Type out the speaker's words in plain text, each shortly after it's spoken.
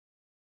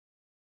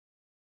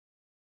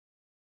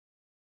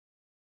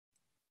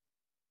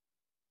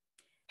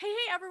Hey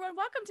everyone,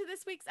 welcome to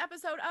this week's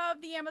episode of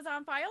the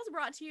Amazon Files,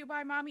 brought to you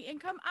by Mommy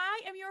Income.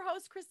 I am your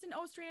host, Kristen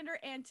Ostrander,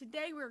 and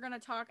today we're going to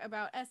talk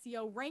about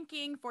SEO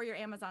ranking for your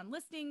Amazon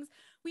listings.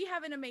 We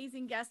have an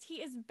amazing guest. He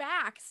is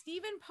back.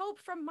 Stephen Pope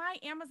from My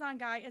Amazon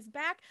Guy is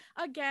back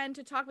again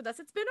to talk with us.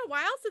 It's been a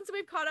while since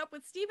we've caught up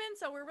with Stephen,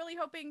 so we're really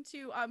hoping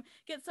to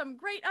get some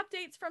great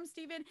updates from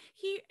Stephen.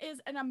 He is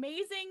an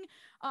amazing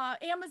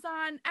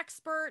Amazon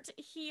expert.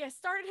 He has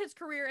started his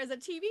career as a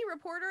TV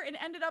reporter and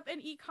ended up in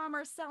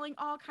e-commerce, selling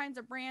all kinds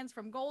of brands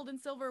from gold and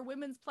silver,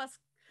 women's plus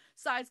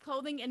size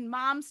clothing, and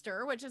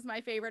Momster, which is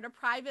my favorite, a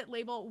private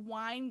label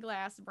wine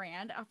glass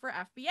brand for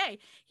FBA.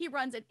 He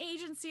runs an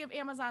agency of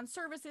Amazon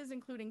services,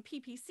 including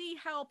PPC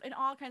help and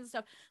all kinds of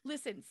stuff.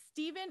 Listen,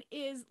 Stephen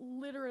is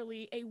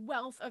literally a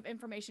wealth of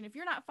information. If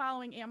you're not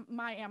following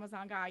My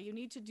Amazon Guy, you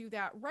need to do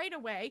that right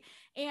away.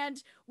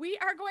 And we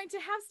are going to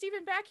have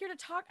Stephen back here to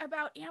talk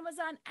about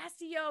Amazon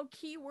SEO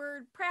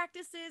keyword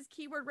practices,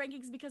 keyword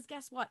rankings, because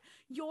guess what?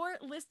 Your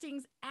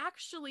listings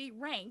actually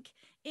rank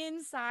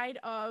inside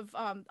of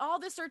all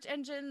the search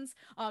engines,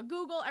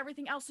 Google,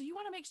 everything else. So you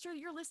want to make sure that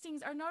your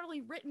listings are not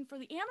only written for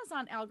the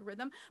Amazon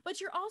algorithm, but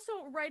you're also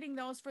writing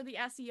those for the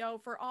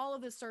SEO for all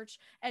of the search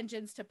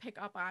engines to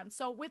pick up on.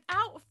 So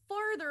without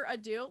further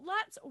ado,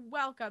 let's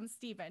welcome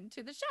Stephen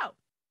to the show.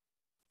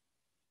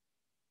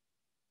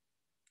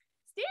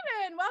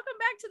 Stephen, welcome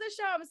back to the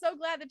show. I'm so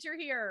glad that you're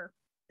here.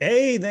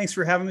 Hey, thanks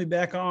for having me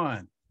back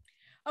on.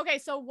 Okay,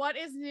 so what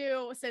is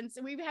new since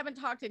we haven't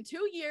talked in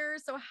 2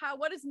 years? So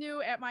what is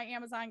new at My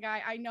Amazon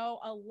Guy? I know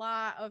a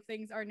lot of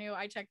things are new.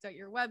 I checked out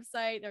your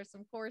website. There's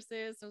some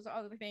courses, there's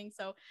other things.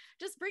 So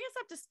just bring us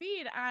up to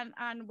speed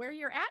on where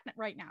you're at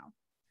right now.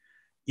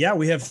 Yeah,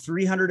 we have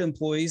 300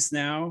 employees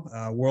now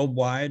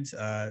worldwide.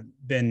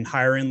 Been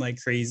hiring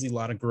like crazy, a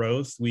lot of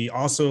growth. We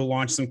also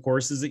launched some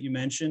courses that you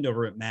mentioned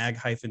over at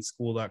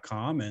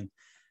mag-school.com, and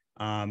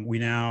we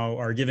now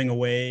are giving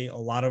away a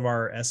lot of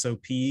our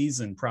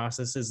SOPs and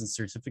processes and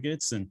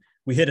certificates. And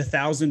we hit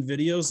 1,000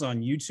 videos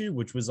on YouTube,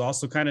 which was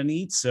also kind of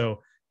neat.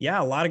 So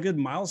yeah, a lot of good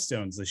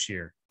milestones this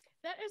year.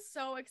 That is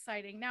so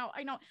exciting. Now,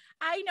 I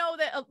know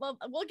that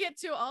we'll get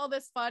to all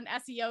this fun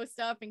SEO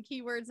stuff and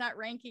keywords not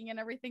ranking and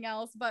everything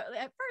else. But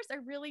at first, I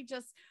really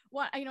just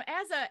want,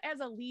 as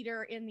a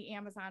leader in the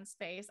Amazon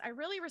space, I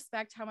really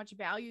respect how much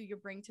value you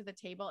bring to the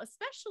table,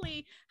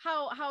 especially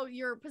how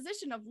your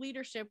position of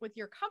leadership with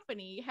your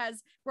company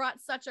has brought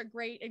such a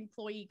great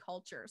employee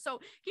culture. So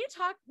can you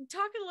talk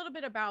a little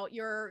bit about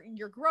your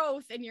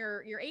growth and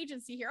your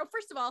agency here? Oh,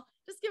 first of all,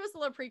 just give us a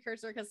little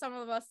precursor, because some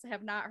of us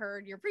have not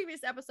heard your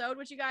previous episode,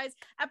 which you guys,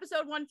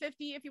 episode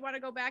 150, if you want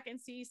to go back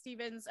and see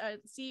Stephen's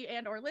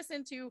or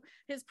listen to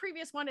his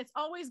previous one, it's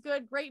always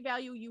good, great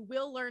value. You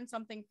will learn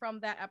something from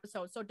that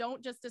episode, so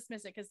don't just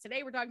dismiss it, because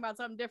today we're talking about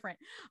something different.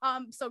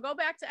 So go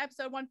back to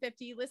episode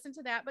 150, listen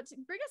to that. But to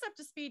bring us up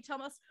to speed,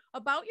 tell us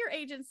about your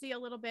agency a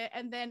little bit,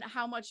 and then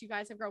how much you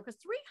guys have grown, because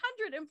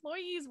 300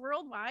 employees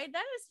worldwide,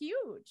 that is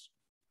huge.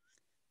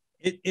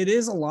 It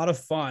is a lot of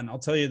fun. I'll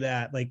tell you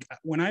that. Like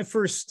when I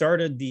first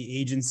started the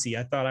agency,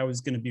 I thought I was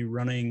going to be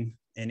running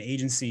an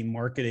agency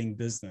marketing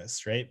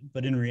business, right?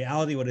 But in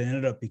reality, what it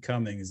ended up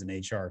becoming is an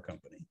HR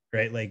company,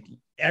 right? Like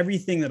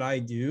everything that I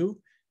do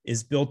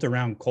is built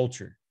around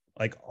culture,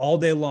 like all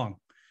day long.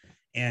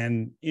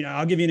 And,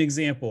 I'll give you an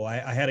example.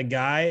 I had a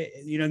guy,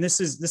 and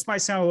this might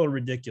sound a little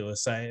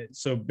ridiculous.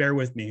 So bear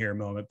with me here a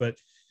moment, but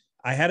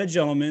I had a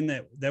gentleman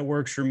that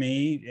works for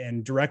me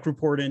and direct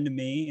report into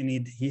me,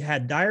 and he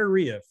had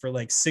diarrhea for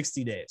like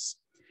 60 days.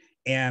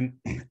 And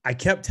I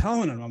kept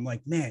telling him, I'm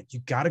like, man,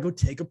 you got to go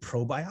take a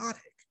probiotic.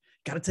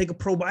 Got to take a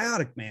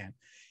probiotic, man.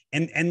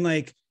 And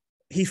like,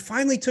 he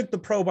finally took the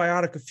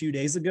probiotic a few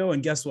days ago,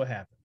 and guess what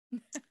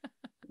happened?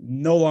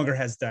 No longer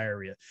has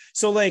diarrhea.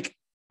 So like,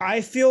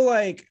 I feel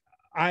like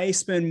I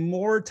spend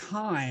more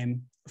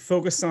time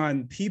focused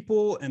on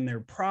people and their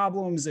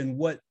problems and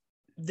what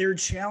their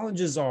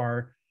challenges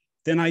are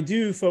than I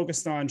do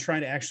focused on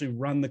trying to actually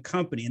run the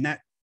company. And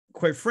that,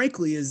 quite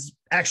frankly, is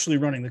actually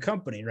running the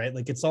company, right?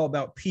 Like it's all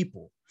about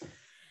people.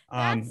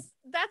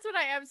 That's what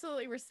I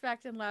absolutely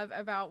respect and love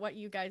about what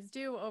you guys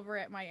do over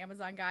at My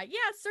Amazon Guy. Yeah,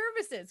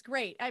 services,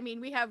 great. I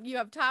mean, you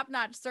have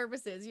top-notch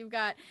services. You've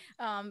got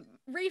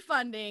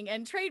refunding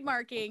and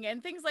trademarking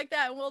and things like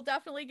that. And we'll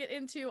definitely get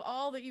into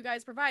all that you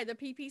guys provide, the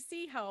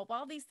PPC help,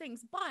 all these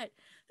things. But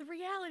the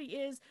reality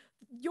is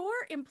your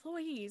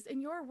employees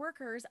and your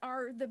workers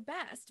are the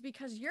best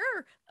because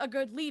you're a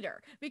good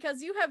leader,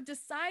 because you have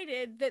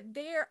decided that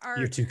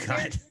You're too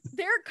kind.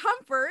 Their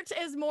comfort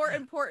is more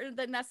important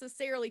than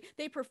necessarily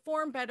they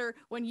perform better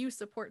when you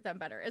support them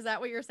better. Is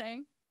that what you're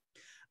saying?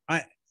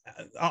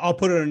 I'll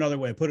put it another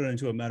way, put it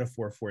into a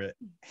metaphor for you.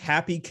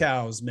 Happy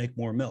cows make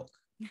more milk.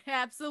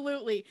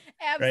 Absolutely.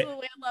 Right?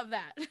 I love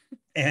that.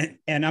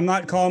 And I'm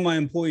not calling my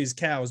employees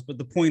cows, but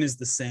the point is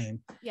the same.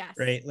 Yes.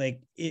 Right.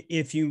 Like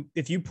if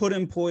you put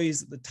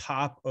employees at the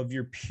top of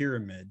your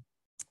pyramid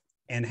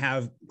and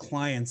have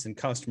clients and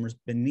customers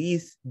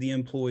beneath the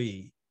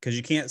employee, because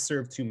you can't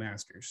serve two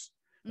masters,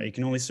 right? You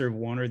can only serve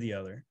one or the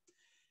other.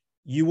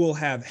 You will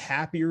have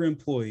happier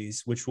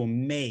employees, which will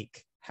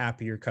make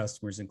happier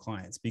customers and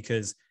clients,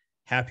 because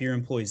happier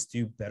employees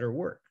do better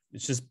work.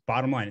 It's just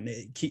bottom line.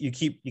 You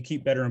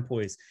keep better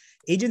employees.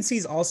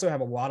 Agencies also have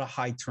a lot of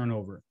high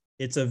turnover.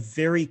 It's a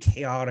very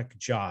chaotic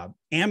job.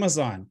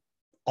 Amazon,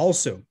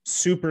 also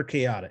super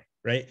chaotic,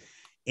 right?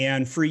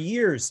 And for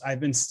years, I've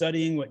been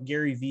studying what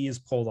Gary Vee has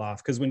pulled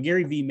off, because when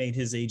Gary Vee made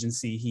his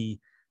agency, he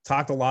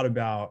talked a lot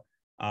about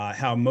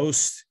how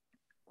most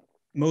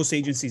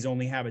agencies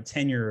only have a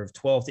tenure of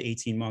 12 to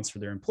 18 months for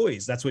their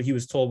employees. That's what he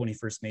was told when he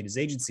first made his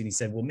agency. And he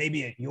said, well,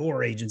 maybe at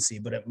your agency,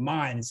 but at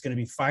mine, it's going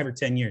to be 5 or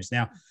 10 years.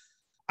 Now,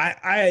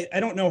 I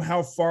don't know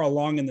how far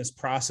along in this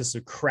process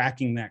of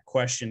cracking that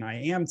question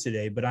I am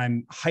today, but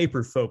I'm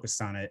hyper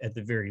focused on it at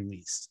the very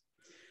least.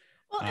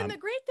 Well, and the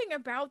great thing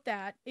about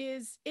that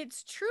is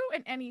it's true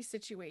in any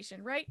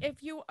situation, right?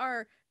 If you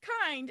are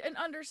kind and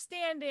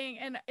understanding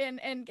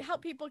and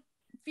help people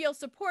feel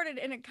supported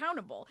and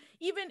accountable,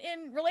 even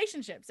in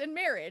relationships, in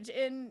marriage,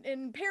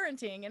 in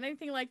parenting and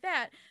anything like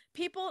that,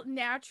 people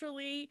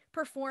naturally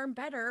perform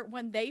better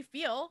when they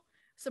feel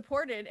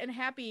supported and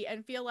happy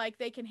and feel like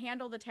they can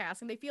handle the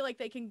task and they feel like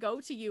they can go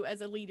to you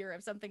as a leader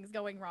if something's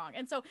going wrong.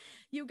 And so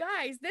you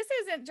guys, this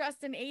isn't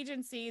just an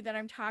agency that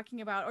I'm talking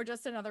about or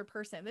just another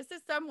person. This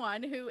is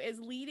someone who is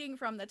leading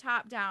from the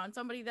top down,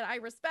 somebody that I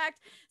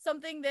respect,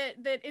 something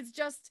that is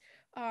just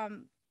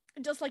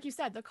like you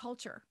said, the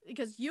culture,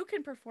 because you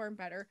can perform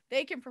better,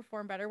 they can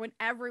perform better when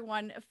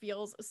everyone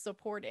feels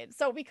supported.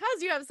 So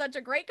because you have such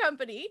a great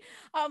company,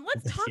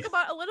 let's talk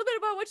about a little bit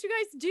about what you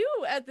guys do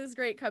at this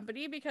great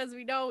company, because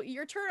we know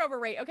your turnover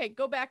rate. Okay,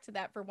 go back to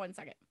that for 1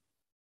 second.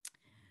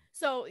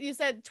 So you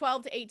said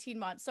 12 to 18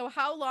 months. So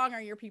how long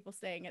are your people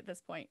staying at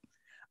this point?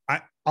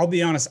 I'll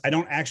be honest, I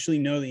don't actually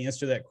know the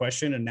answer to that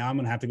question, and now I'm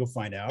going to have to go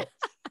find out.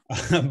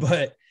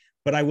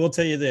 But I will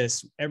tell you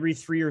this: every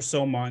 3 or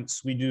so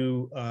months, we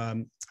do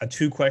a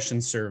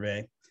 2-question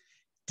survey.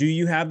 Do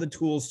you have the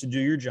tools to do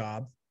your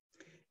job?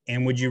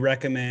 And would you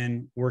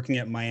recommend working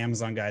at My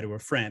Amazon Guy to a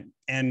friend?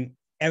 And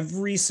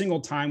every single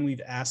time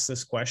we've asked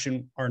this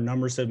question, our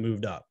numbers have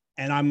moved up.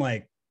 And I'm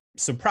like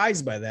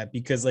surprised by that,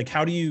 because like,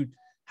 how do you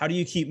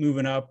keep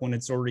moving up when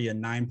it's already a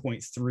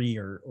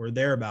 9.3 or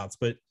thereabouts?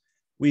 But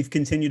we've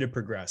continued to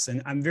progress,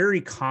 and I'm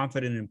very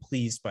confident and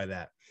pleased by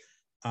that.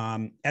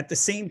 At the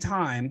same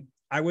time,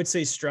 I would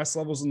say stress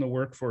levels in the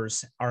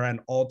workforce are at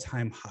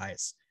all-time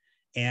highs.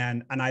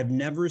 And I've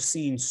never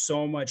seen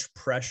so much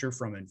pressure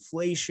from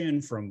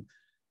inflation, from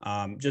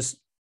just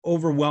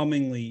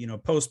overwhelmingly,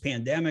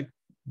 post-pandemic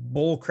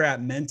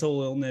bullcrap,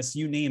 mental illness,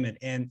 you name it.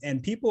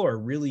 And people are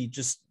really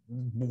just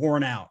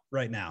worn out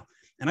right now.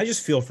 And I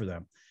just feel for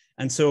them.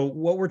 And so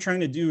what we're trying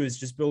to do is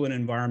just build an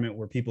environment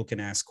where people can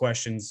ask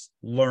questions,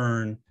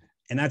 learn.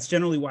 And that's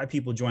generally why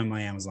people join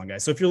My Amazon Guy.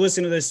 So if you're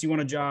listening to this, you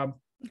want a job,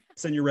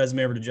 send your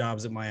resume over to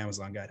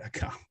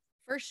jobs@myamazonguy.com.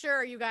 For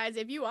sure, you guys,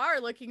 if you are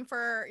looking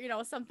for,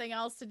 something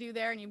else to do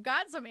there and you've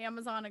got some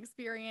Amazon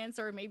experience,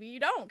 or maybe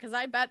you don't, because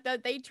I bet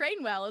that they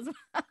train well as well.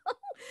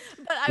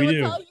 But I will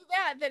tell you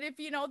that if,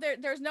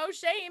 there's no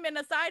shame in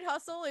a side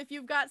hustle if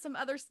you've got some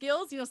other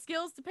skills,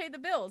 skills to pay the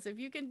bills. If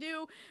you can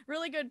do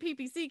really good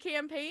PPC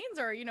campaigns,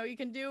 or, you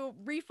can do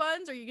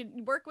refunds, or you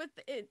can work with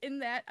it in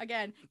that,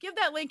 again, give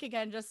that link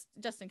again, just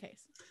in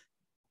case.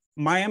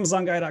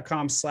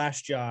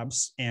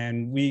 myamazonguy.com/jobs.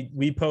 And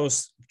we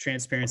post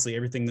transparently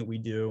everything that we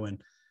do.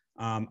 And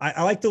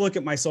I like to look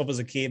at myself as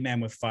a caveman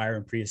with fire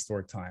in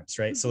prehistoric times,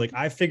 right? So like,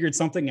 I figured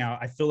something out.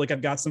 I feel like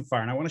I've got some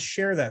fire and I want to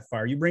share that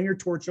fire. You bring your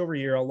torch over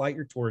here, I'll light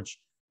your torch.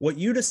 What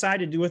you decide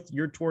to do with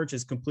your torch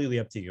is completely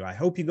up to you. I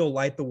hope you go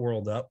light the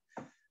world up.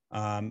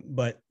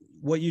 But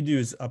what you do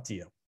is up to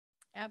you.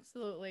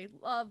 Absolutely.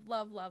 Love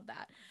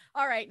that.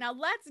 All right. Now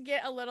let's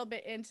get a little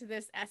bit into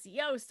this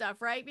SEO stuff,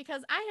 right?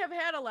 Because I have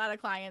had a lot of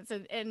clients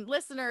and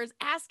listeners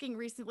asking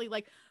recently,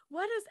 like,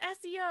 what does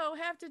SEO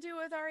have to do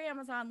with our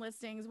Amazon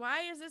listings?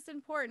 Why is this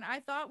important?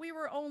 I thought we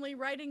were only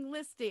writing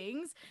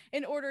listings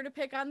in order to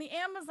pick on the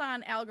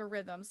Amazon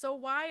algorithm. So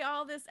why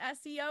all this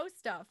SEO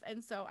stuff?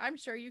 And so I'm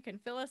sure you can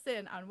fill us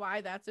in on why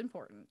that's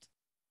important.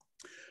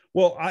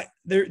 Well,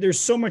 there's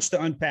so much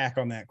to unpack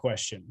on that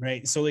question,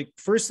 right? So like,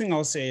 first thing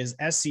I'll say is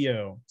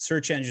SEO,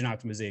 search engine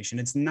optimization.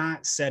 It's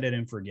not set it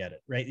and forget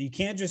it, right? You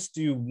can't just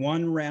do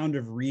one round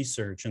of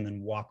research and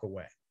then walk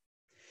away.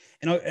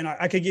 And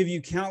I could give you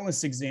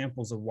countless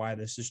examples of why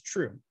this is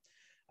true.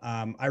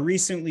 I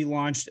recently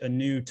launched a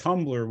new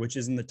Tumblr, which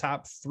is in the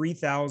top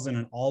 3,000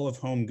 in all of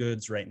home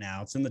goods right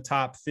now. It's in the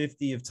top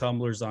 50 of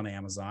Tumblrs on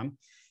Amazon.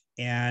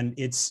 And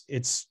it's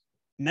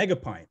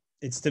Megapint.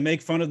 It's to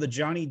make fun of the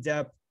Johnny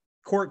Depp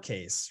court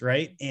case,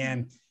 right?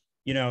 And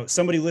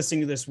somebody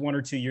listening to this 1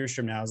 or 2 years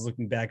from now is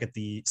looking back at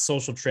the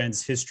social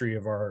trends history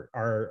of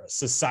our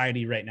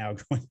society right now,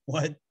 going,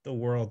 what the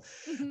world?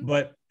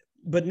 But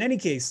in any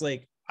case,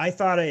 like, I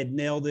thought I had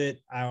nailed it.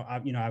 I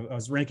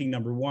was ranking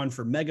 #1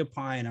 for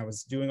Megapint. I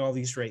was doing all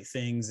these right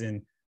things,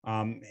 and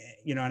and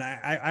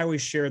I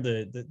always share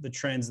the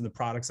trends and the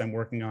products I'm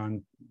working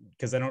on,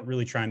 because I don't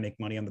really try and make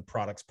money on the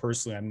products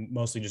personally. I'm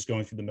mostly just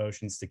going through the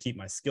motions to keep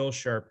my skills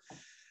sharp.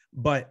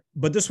 But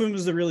this one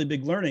was a really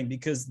big learning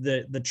because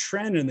the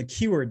trend and the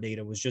keyword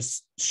data was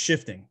just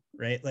shifting,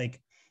 right? Like,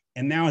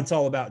 and now it's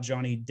all about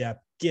Johnny Depp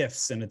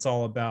gifts, and it's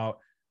all about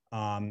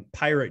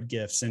pirate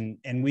gifts.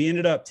 And we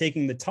ended up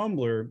taking the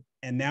tumbler,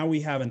 and now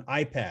we have an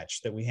eye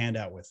patch that we hand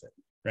out with it,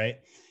 right?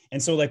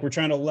 And so like we're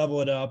trying to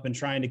level it up and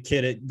trying to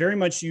kit it. Very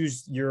much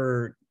use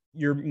your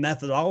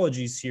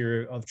methodologies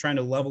here of trying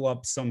to level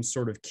up some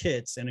sort of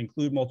kits and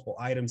include multiple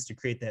items to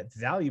create that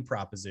value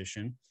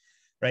proposition,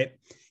 right?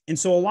 And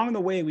so along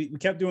the way, we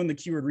kept doing the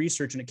keyword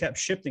research, and it kept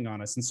shifting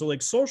on us. And so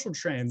like social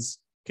trends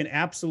can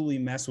absolutely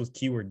mess with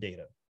keyword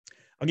data.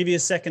 I'll give you a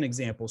second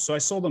example. So I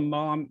sold a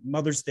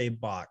Mother's Day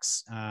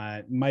box.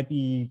 Might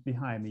be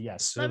behind me.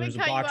 Yes. So Let me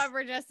cut you off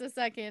for just a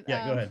second.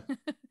 Yeah, go ahead.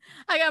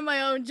 I got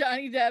my own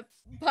Johnny Depp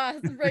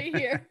box right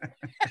here.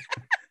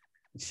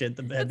 Shit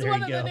the bed.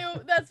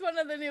 That's one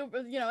of the new,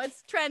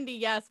 it's trendy,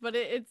 yes, but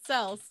it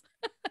sells.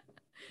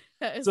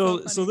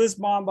 So this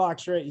mom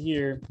box right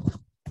here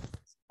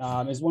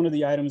is one of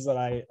the items that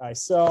I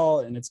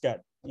sell, and it's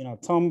got,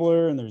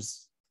 tumbler, and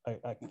there's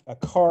a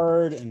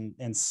card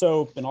and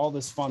soap and all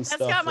this fun stuff.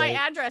 That's got my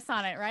address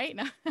on it, right?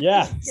 No.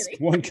 Yeah,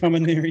 one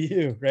coming near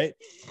you, right?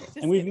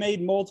 And we've made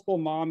multiple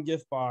mom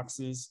gift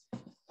boxes.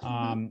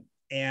 And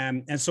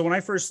so when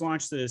I first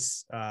launched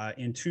this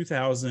in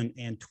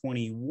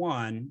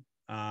 2021,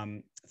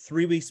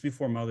 3 weeks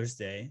before Mother's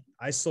Day,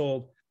 I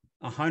sold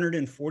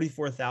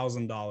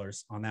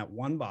 $144,000 on that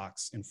one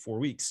box in 4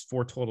 weeks,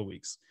 4 total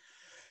weeks.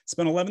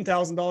 Spent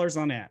 $11,000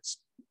 on ads.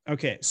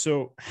 Okay,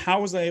 so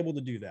how was I able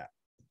to do that?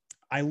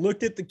 I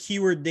looked at the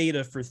keyword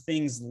data for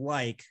things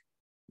like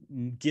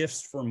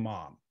gifts for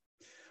mom.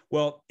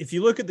 Well, if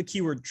you look at the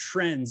keyword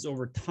trends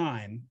over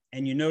time,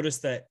 and you notice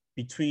that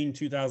between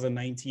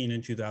 2019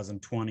 and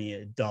 2020,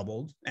 it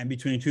doubled. And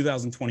between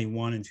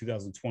 2021 and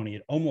 2020,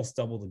 it almost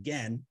doubled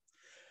again.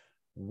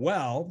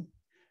 Well,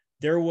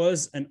 there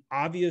was an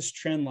obvious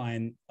trend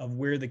line of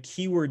where the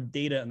keyword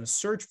data and the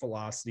search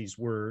velocities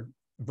were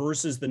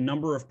versus the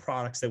number of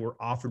products that were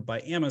offered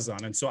by Amazon.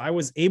 And so I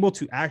was able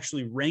to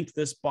actually rank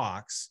this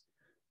box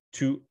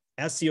to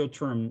SEO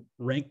term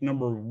rank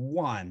number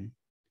 1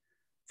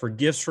 for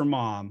gifts for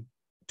mom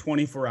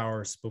 24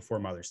 hours before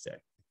Mother's Day.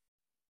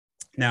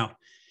 Now,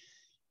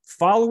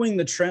 following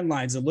the trend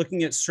lines and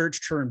looking at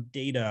search term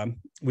data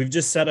we've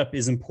just set up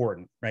is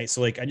important, right?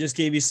 So like I just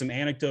gave you some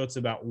anecdotes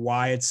about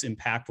why it's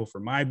impactful for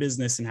my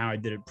business and how I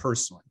did it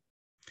personally.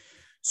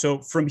 So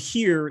from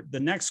here, the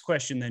next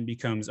question then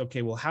becomes,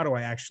 okay, well, how do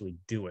I actually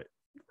do it,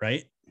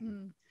 right?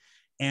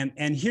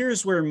 And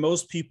here's where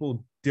most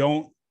people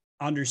don't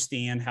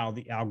understand how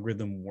the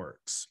algorithm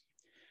works.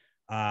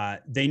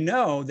 They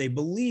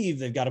believe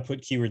they've got to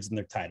put keywords in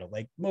their title.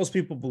 Like most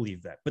people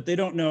believe that, but they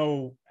don't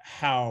know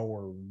how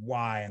or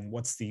why and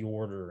what's the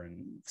order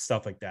and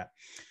stuff like that.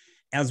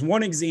 As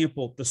one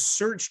example, the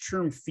search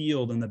term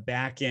field in the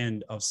back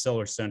end of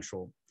Seller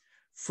Central,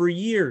 for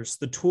years,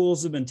 the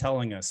tools have been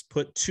telling us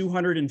put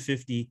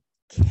 250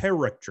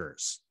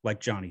 characters like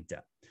Johnny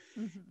Depp.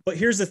 But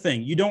here's the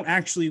thing, you don't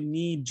actually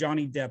need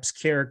Johnny Depp's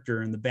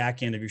character in the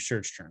back end of your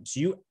search terms.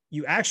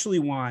 You actually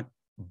want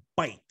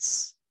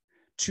bytes,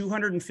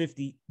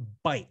 250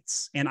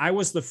 bytes. And I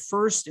was the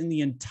first in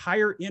the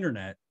entire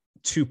internet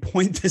to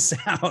point this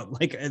out,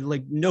 like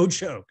no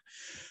joke,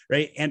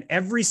 right? And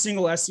every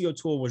single SEO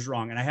tool was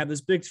wrong. And I have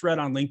this big thread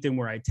on LinkedIn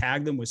where I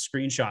tagged them with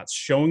screenshots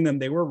showing them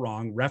they were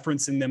wrong,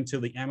 referencing them to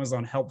the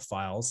Amazon help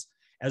files,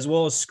 as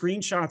well as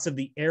screenshots of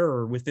the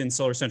error within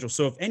Seller Central.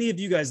 So if any of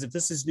you guys, if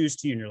this is news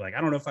to you and you're like,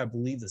 I don't know if I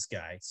believe this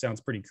guy, sounds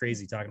pretty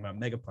crazy talking about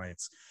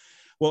megapints.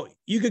 Well,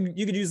 you could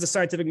use the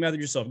scientific method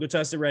yourself. Go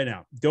test it right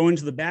now. Go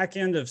into the back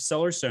end of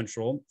Seller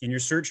Central in your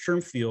search term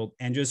field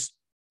and just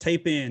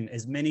type in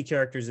as many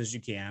characters as you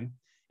can.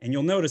 And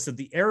you'll notice that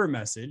the error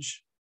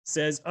message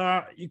says,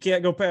 you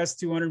can't go past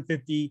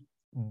 250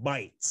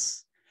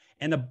 bytes.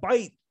 And a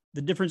byte,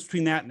 the difference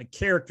between that and the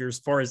character, as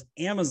far as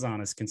Amazon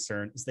is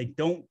concerned, is they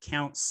don't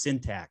count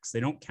syntax.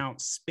 They don't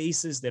count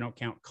spaces. They don't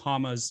count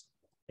commas,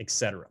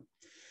 etc.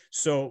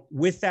 So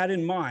with that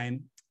in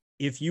mind,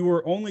 if you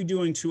were only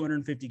doing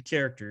 250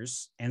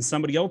 characters and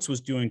somebody else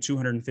was doing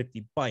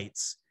 250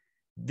 bytes,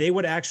 they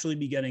would actually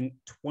be getting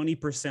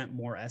 20%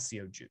 more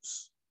SEO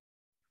juice.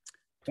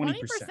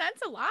 20% is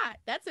a lot.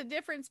 That's a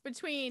difference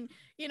between,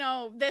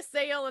 this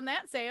sale and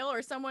that sale,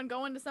 or someone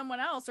going to someone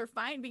else, or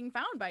being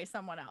found by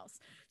someone else.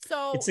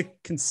 So it's a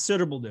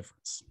considerable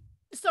difference.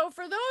 So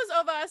for those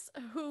of us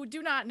who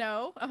do not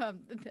know,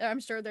 I'm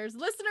sure there's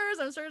listeners,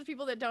 I'm sure there's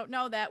people that don't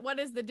know that. What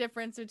is the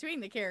difference between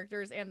the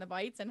characters and the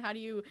bytes, and how do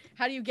you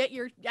get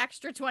your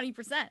extra 20%?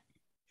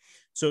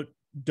 So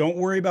don't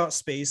worry about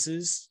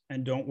spaces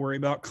and don't worry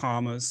about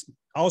commas.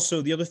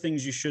 Also, the other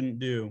things you shouldn't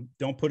do,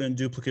 don't put in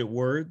duplicate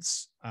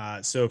words.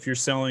 So if you're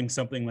selling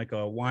something like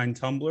a wine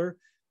tumbler,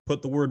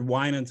 put the word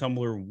wine and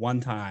tumbler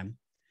one time,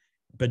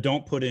 but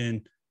don't put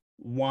in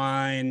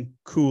wine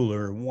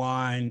cooler,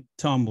 wine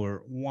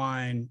tumbler,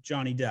 wine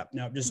Johnny Depp.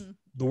 Now, just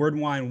the word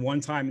wine one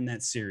time in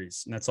that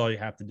series, and that's all you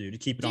have to do to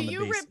keep it on the basics.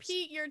 Do you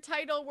repeat your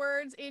title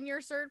words in your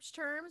search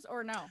terms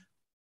or no?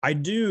 I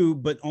do,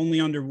 but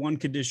only under one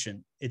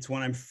condition. It's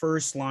when I'm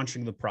first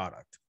launching the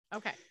product.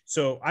 Okay.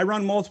 So I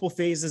run multiple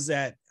phases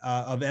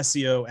of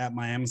SEO at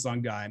my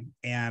Amazon guy,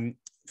 and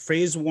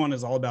phase one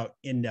is all about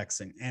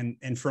indexing.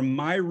 And from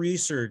my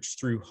research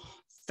through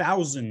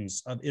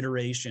thousands of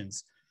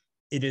iterations,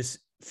 it is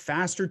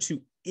faster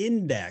to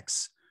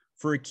index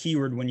for a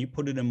keyword when you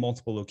put it in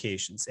multiple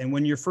locations. And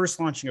when you're first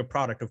launching a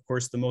product, of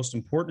course, the most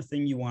important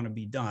thing you want to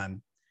be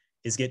done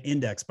is get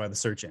indexed by the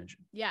search engine.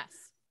 Yes.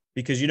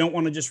 Because you don't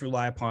want to just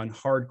rely upon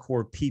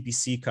hardcore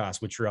PPC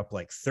costs, which are up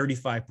like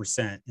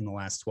 35% in the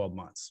last 12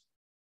 months.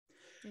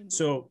 Indeed.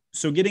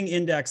 So getting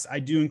indexed, I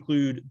do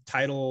include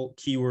title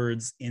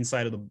keywords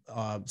inside of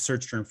the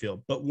search term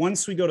field. But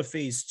once we go to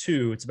phase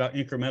two, it's about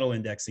incremental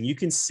indexing. You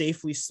can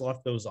safely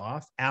slough those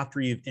off after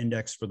you've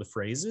indexed for the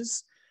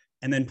phrases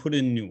and then put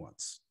in new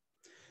ones.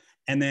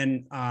 And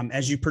then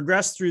as you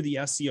progress through the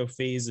SEO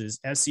phases,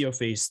 SEO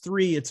phase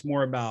 3, it's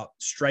more about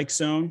strike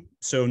zone.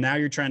 So now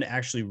you're trying to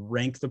actually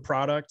rank the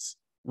product,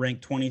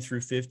 rank 20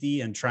 through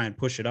 50, and try and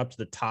push it up to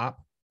the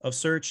top of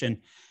search. And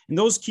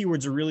those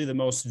keywords are really the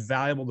most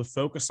valuable to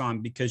focus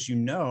on, because you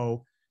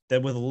know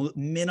that with a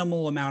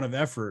minimal amount of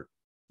effort,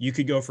 you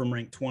could go from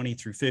rank 20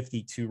 through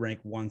 50 to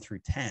rank 1 through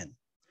 10.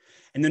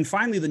 And then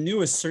finally, the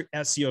newest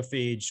SEO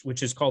phase,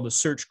 which is called the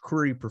Search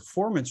Query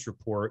Performance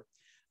Report,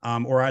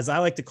 or as I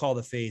like to call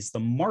the phase, the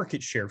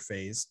market share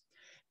phase.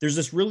 There's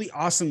this really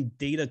awesome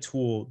data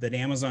tool that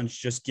Amazon's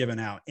just given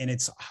out, and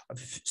it's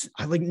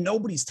like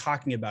nobody's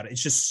talking about it.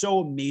 It's just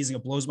so amazing.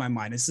 It blows my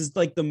mind. This is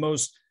like the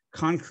most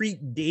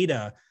concrete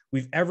data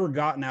we've ever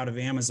gotten out of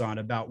Amazon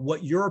about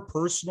what your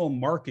personal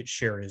market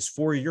share is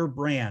for your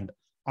brand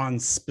on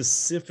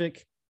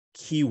specific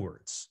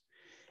keywords.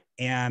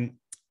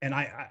 And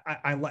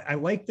I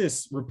like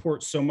this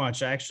report so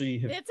much. I actually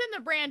have, it's in the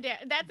brand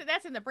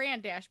that's in the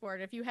brand dashboard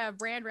if you have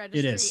brand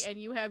registry and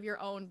you have your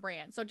own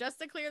brand. So just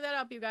to clear that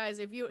up, you guys,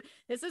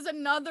 this is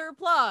another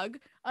plug.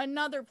 I'm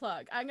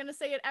going to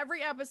say it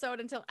every episode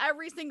until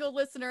every single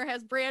listener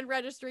has brand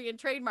registry and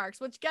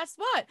trademarks, which guess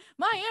what?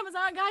 My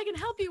Amazon guy can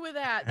help you with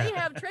that. They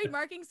have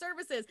trademarking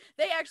services.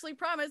 They actually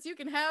promise you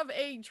can have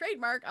a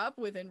trademark up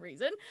within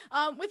reason,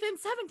 within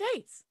 7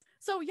 days.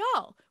 So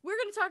y'all, we're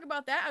going to talk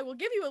about that. I will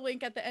give you a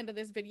link at the end of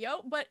this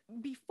video. But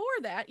before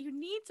that, you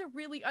need to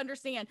really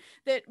understand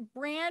that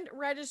brand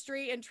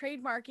registry and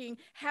trademarking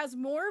has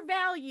more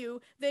value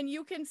than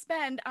you can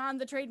spend on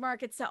the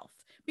trademark itself,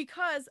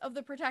 because of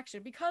the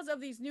protection, because of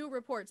these new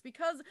reports,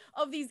 because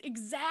of these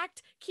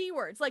exact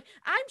keywords. Like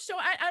I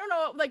don't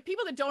know, like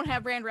people that don't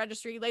have brand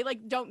registry, they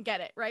like don't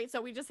get it, right?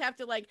 So we just have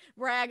to like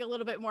brag a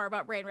little bit more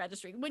about brand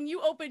registry. When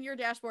you open your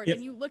dashboard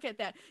and you look at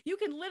that, you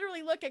can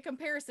literally look at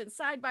comparisons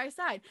side by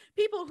side.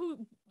 People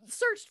who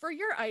searched for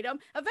your item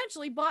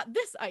eventually bought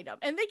this item,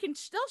 and they can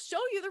still show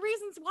you the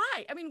reasons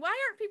why. I mean, why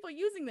aren't people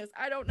using this?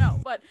 I don't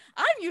know, but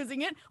I'm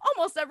using it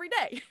almost every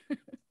day.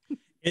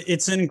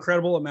 It's an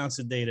incredible amounts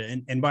of data.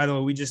 And by the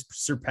way, we just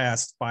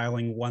surpassed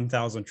filing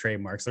 1,000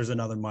 trademarks. There's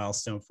another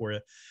milestone for you.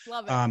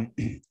 Love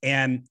it.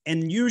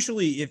 And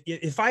usually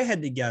if I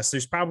had to guess,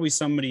 there's probably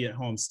somebody at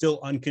home still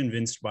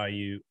unconvinced by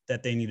you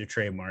that they need a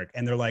trademark.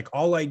 And they're like,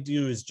 all I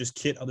do is just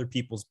kit other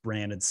people's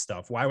branded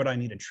stuff. Why would I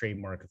need a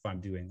trademark if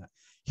I'm doing that?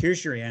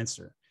 Here's your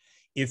answer.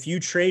 If you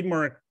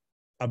trademark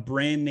a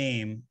brand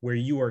name where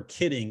you are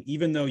kidding,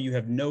 even though you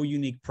have no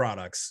unique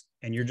products,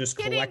 and you're just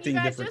collecting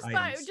different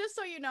items. Just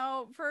so you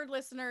know, for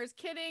listeners,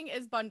 kitting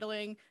is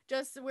bundling.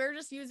 We're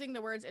just using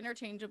the words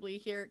interchangeably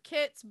here.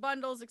 Kits,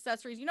 bundles,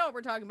 accessories. You know what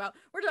we're talking about.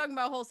 We're talking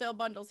about wholesale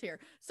bundles here.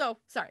 So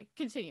sorry,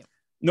 continue.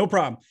 No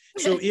problem.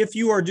 So if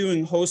you are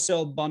doing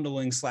wholesale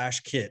bundling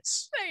 /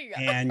 kits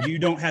and you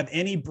don't have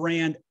any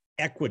brand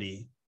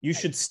equity, you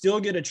should still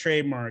get a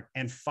trademark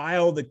and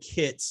file the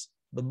kits,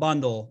 the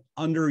bundle,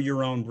 under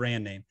your own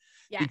brand name.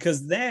 Yes.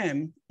 Because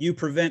then you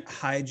prevent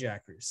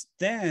hijackers.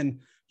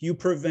 Then you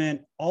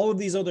prevent all of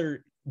these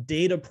other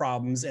data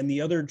problems, and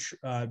the other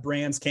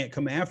brands can't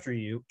come after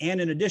you. And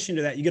in addition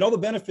to that, you get all the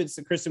benefits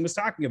that Kristen was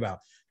talking about: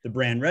 the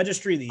brand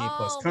registry, the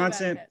A+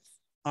 content.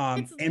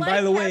 And like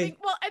by the way,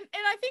 and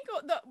I think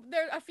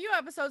there a few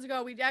episodes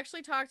ago, we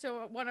actually talked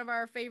to one of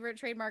our favorite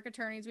trademark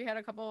attorneys. We had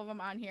a couple of them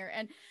on here,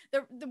 and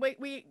the way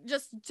we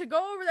just to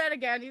go over that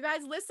again, you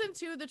guys listen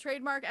to the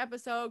trademark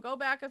episode, go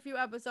back a few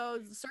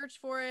episodes, search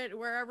for it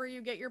wherever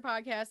you get your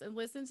podcast, and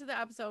listen to the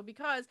episode,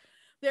 because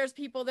there's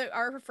people that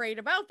are afraid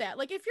about that.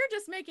 Like if you're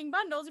just making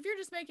bundles, if you're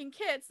just making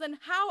kits, then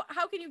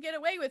how can you get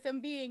away with them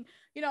being,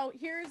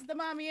 here's the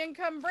Mommy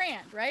Income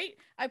brand, right?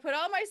 I put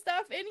all my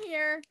stuff in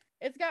here.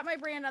 It's got my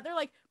brand out. They're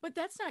like, but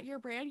that's not your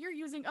brand. You're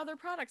using other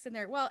products in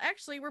there. Well,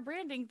 actually, we're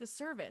branding the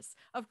service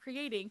of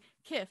creating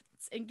kits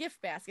and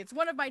gift baskets.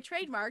 One of my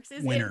trademarks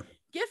is in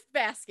gift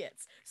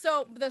baskets.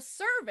 So the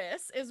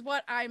service is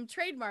what I'm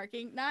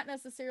trademarking, not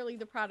necessarily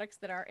the products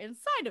that are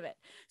inside of it.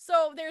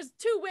 So there's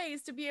 2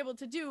 ways to be able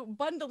to do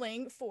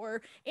bundling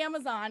for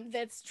Amazon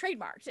that's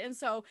trademarked. And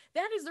so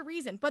that is the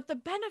reason. But the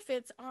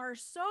benefits are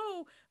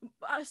so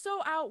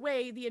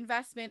outweigh the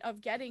investment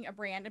of getting a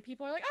brand. And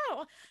people are like,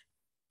 oh,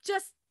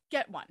 just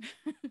get one.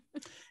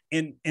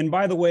 And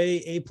by the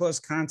way, A+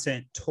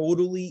 content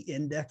totally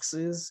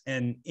indexes.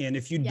 And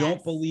if you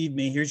don't believe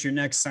me, here's your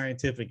next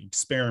scientific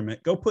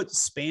experiment. Go put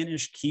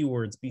Spanish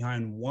keywords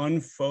behind one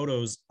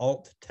photo's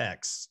alt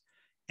text,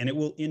 and it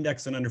will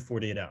index in under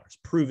 48 hours,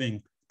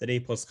 proving that A+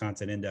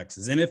 content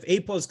indexes. And if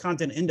A+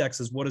 content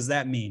indexes, what does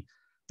that mean?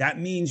 That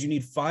means you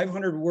need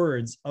 500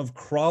 words of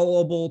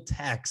crawlable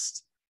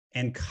text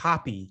and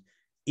copy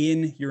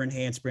in your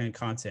enhanced brand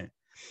content.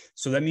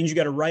 So that means you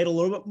got to write a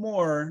little bit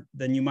more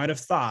than you might have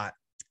thought.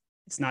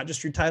 It's not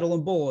just your title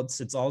and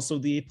bullets. It's also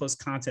the A+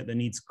 content that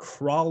needs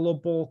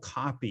crawlable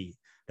copy.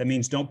 That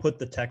means don't put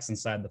the text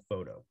inside the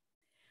photo.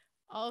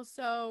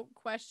 Also,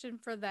 question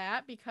for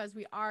that, because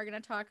we are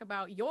going to talk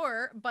about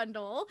your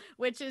bundle,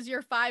 which is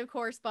your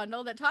 5-course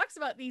bundle that talks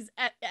about these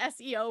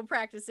SEO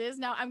practices.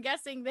 Now, I'm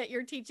guessing that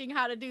you're teaching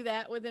how to do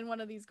that within one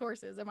of these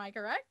courses. Am I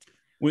correct?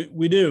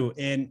 We do.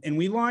 And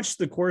we launched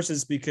the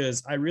courses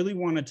because I really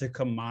wanted to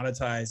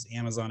commoditize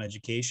Amazon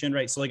education,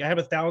 right? So like I have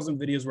 1,000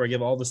 videos where I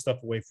give all this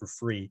stuff away for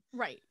free.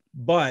 Right.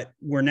 But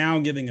we're now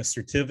giving a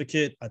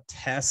certificate, a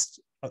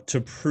test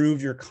to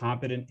prove you're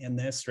competent in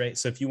this, right?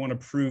 So if you want to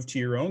prove to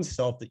your own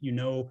self that you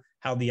know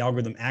how the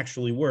algorithm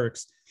actually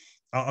works,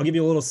 I'll give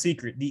you a little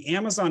secret. The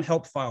Amazon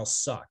help files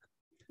suck.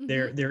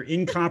 Mm-hmm. They're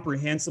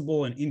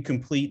incomprehensible and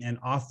incomplete and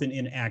often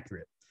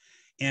inaccurate.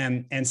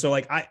 And so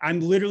like I'm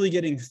literally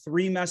getting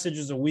 3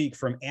 messages a week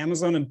from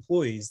Amazon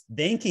employees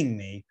thanking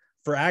me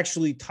for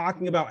actually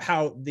talking about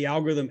how the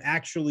algorithm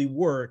actually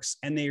works,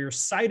 and they are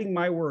citing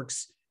my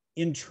works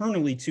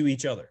internally to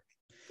each other.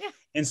 Yeah.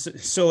 And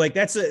so like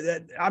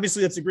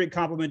obviously that's a great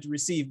compliment to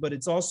receive, but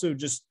it's also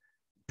just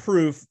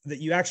proof that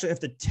you actually have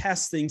to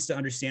test things to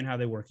understand how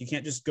they work. You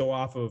can't just go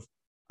off of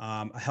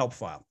a help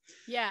file.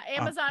 Yeah,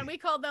 Amazon, we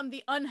call them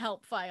the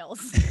unhelp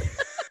files.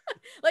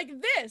 Like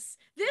this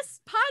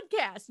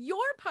podcast,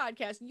 your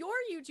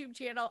YouTube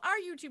channel, our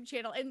YouTube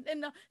channel, and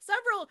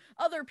several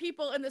other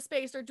people in the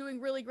space are doing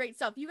really great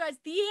stuff. You guys,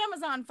 the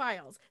Amazon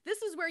files,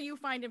 this is where you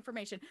find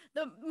information.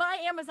 The My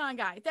Amazon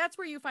Guy, that's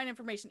where you find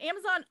information.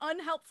 Amazon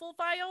unhelpful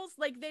files,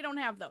 like they don't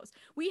have those.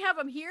 We have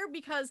them here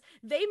because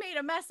they made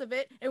a mess of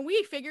it and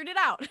we figured it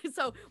out.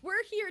 So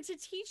we're here to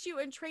teach you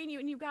and train you.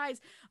 And you guys,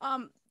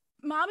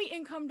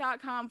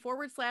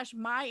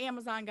 mommyincome.com/my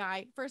Amazon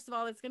Guy. First of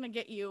all, it's going to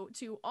get you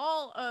to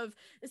all of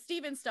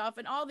Steven's stuff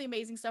and all the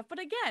amazing stuff. But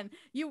again,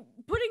 you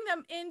putting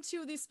them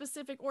into the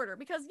specific order,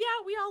 because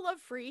yeah, we all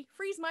love free.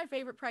 Free's my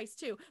favorite price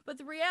too. But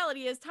the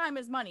reality is time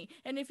is money.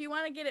 And if you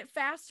want to get it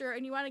faster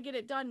and you want to get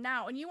it done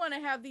now and you want to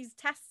have these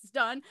tests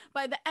done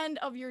by the end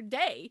of your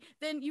day,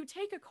 then you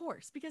take a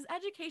course, because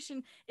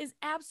education is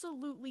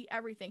absolutely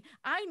everything.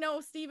 I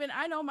know Steven,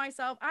 I know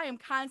myself, I am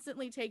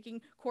constantly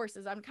taking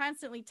courses. I'm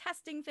constantly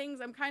testing things.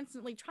 I'm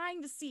constantly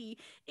trying to see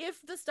if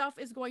the stuff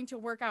is going to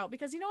work out,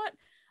 because you know what?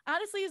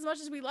 Honestly, as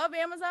much as we love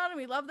Amazon and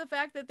we love the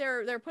fact that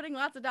they're putting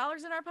lots of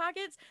dollars in our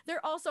pockets,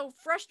 they're also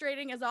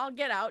frustrating as all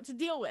get out to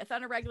deal with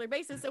on a regular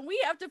basis. And we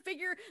have to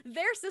figure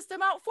their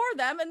system out for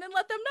them and then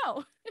let them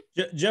know.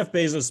 Jeff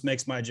Bezos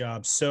makes my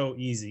job so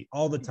easy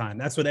all the time.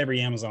 That's what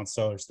every Amazon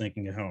seller is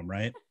thinking at home,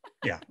 right?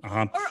 Yeah.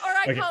 Uh-huh. Or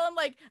I call them,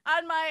 like,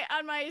 on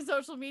my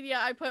social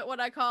media, I put what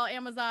I call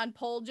Amazon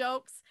poll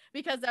jokes,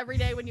 because every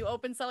day when you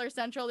open Seller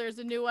Central, there's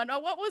a new one. Oh,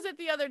 what was it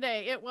the other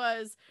day? It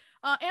was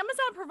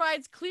Amazon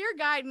provides clear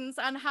guidance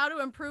on how to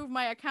improve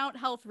my account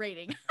health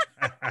rating.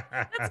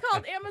 That's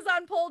called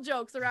Amazon poll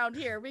jokes around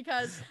here,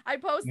 because I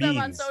post them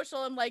on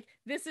social. I'm like,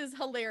 this is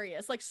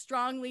hilarious. Like,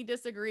 strongly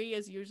disagree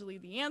is usually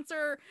the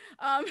answer.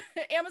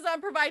 Amazon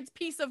provides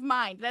peace of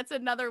mind. That's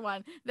another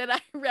one that I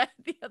read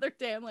the other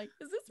day. I'm like,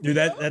 is this Dude,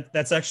 real?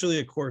 that's actually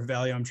a core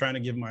value I'm trying to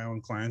give my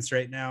own clients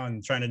right now,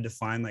 and trying to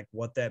define like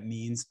what that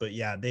means. But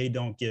yeah,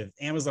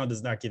 Amazon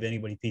does not give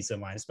anybody peace of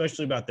mind,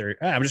 especially about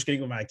I'm just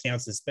getting my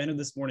account suspended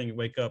this morning. You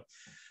wake up.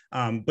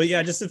 But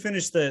yeah, just to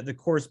finish the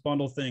course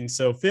bundle thing.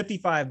 So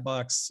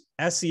 $55,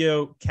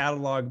 SEO,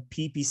 catalog,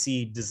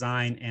 PPC,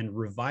 design, and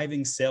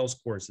reviving sales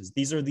courses.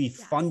 These are the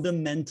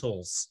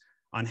fundamentals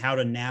on how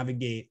to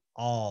navigate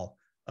all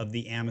of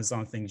the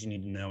Amazon things you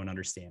need to know and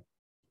understand.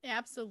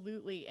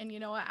 Absolutely. And you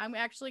know what? I'm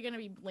actually going to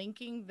be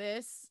linking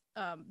this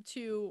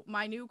to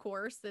my new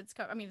course it's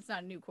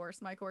not a new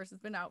course. My course has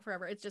been out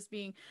forever. It's just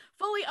being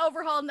fully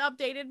overhauled and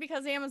updated,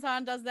 because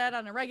Amazon does that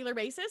on a regular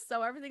basis.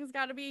 So everything's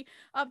got to be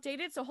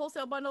updated. So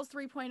Wholesale Bundles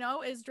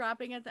 3.0 is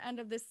dropping at the end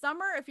of this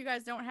summer. If you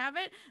guys don't have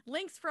it,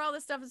 links for all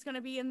this stuff is going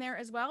to be in there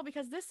as well,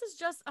 because this is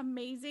just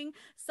amazing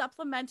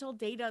supplemental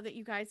data that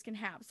you guys can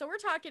have. So we're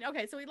talking,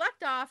 okay, so we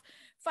left off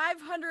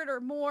 500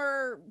 or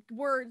more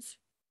words,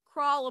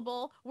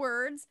 crawlable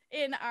words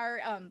in our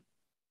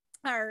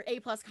A+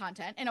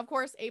 content. And of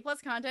course, A+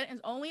 content is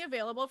only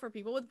available for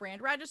people with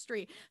brand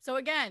registry. So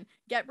again,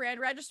 get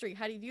brand registry.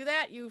 How do you do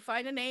that? You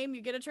find a name,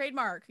 you get a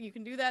trademark. You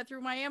can do that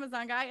through My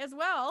Amazon Guy as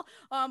well.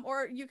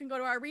 Or you can go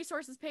to our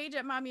resources page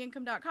at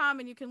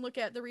mommyincome.com and you can look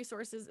at the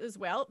resources as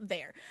well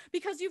there,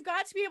 because you've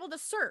got to be able to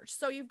search.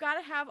 So you've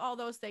got to have all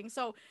those things.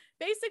 So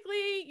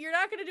basically, you're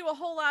not going to do a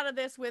whole lot of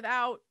this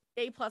without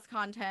A+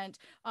 content,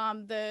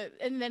 and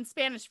then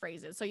Spanish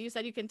phrases. So you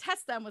said you can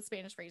test them with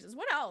Spanish phrases.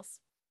 What else?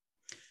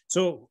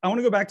 So I want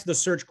to go back to the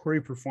search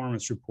query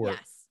performance report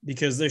Yes.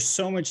 because there's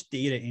so much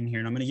data in here.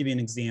 And I'm going to give you an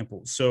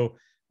example. So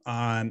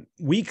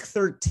week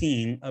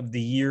 13 of the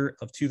year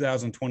of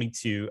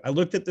 2022, I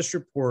looked at this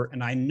report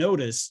and I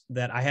noticed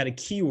that I had a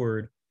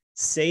keyword,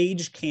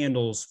 sage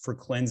candles for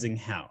cleansing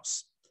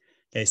house.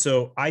 Okay,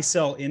 so I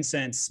sell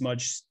incense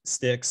smudge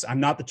sticks. I'm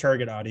not the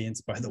target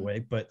audience, by the way,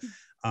 but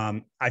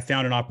I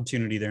found an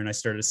opportunity there and I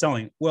started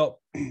selling.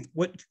 Well,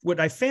 what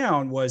I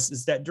found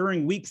is that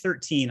during week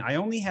 13, I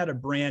only had a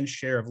brand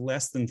share of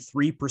less than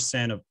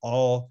 3% of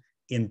all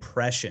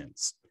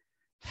impressions.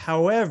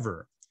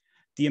 However,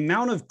 the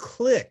amount of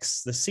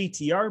clicks, the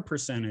CTR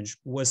percentage,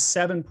 was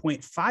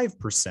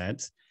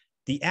 7.5%.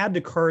 The add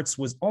to carts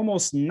was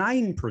almost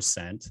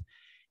 9%.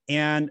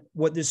 And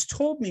what this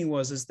told me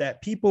is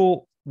that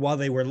people, while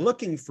they were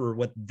looking for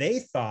what they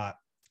thought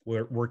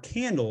were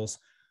candles,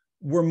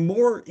 were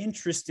more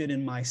interested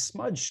in my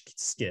smudge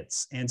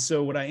skits. And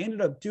so what I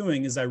ended up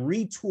doing is I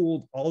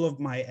retooled all of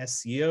my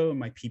SEO and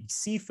my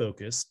PPC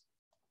focus.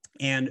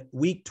 And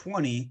week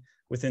 20,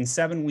 within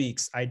 7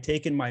 weeks, I'd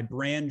taken my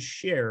brand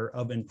share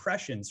of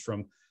impressions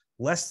from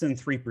less than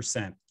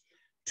 3%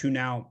 to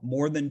now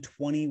more than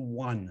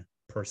 21%.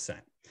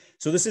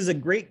 So this is a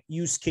great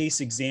use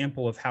case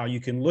example of how you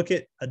can look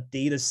at a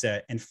data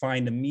set and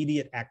find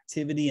immediate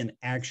activity and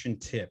action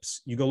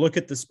tips. You go look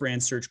at this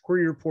brand search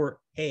query report.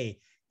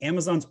 Hey,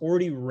 Amazon's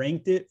already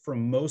ranked it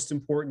from most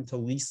important to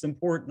least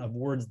important of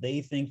words they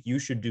think you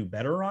should do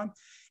better on.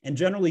 And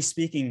generally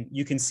speaking,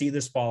 you can see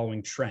this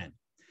following trend.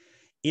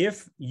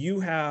 If you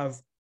have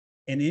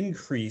an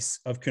increase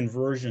of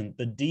conversion,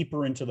 the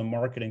deeper into the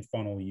marketing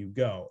funnel you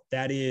go,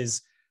 that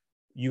is,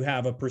 you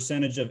have a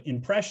percentage of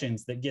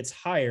impressions that gets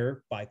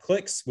higher by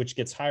clicks, which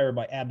gets higher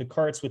by add to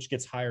carts, which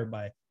gets higher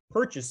by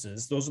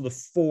purchases. Those are the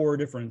 4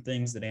 different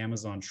things that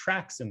Amazon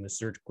tracks in the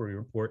search query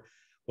report.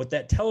 What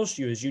that tells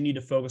you is you need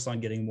to focus on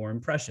getting more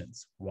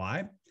impressions.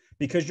 Why?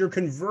 Because you're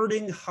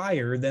converting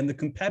higher than the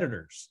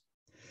competitors.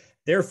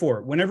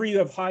 Therefore, whenever you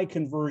have high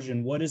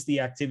conversion, what is the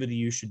activity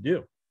you should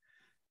do?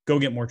 Go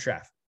get more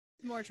traffic.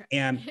 More traffic.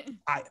 And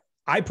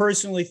I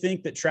personally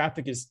think that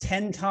traffic is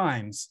 10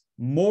 times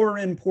more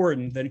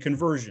important than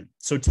conversion.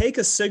 So take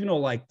a signal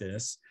like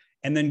this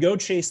and then go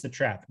chase the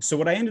traffic. So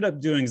what I ended up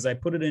doing is I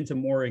put it into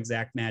more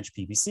exact match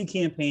PPC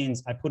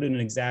campaigns. I put in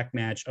an exact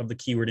match of the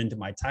keyword into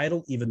my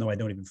title, even though I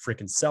don't even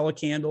freaking sell a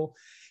candle.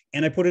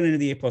 And I put it into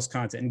the A+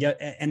 content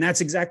and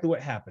that's exactly what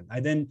happened.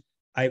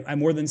 I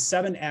more than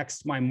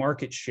 7x'd my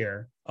market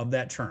share of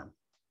that term.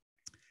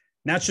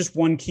 And that's just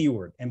one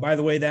keyword. And by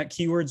the way, that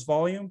keyword's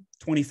volume,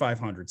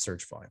 2,500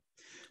 search volume.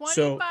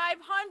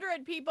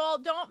 2,500 people,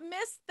 don't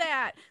miss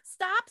that.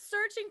 Stop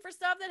searching for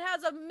stuff that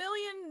has 1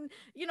 million,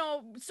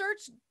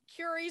 search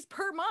queries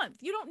per month.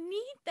 You don't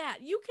need that.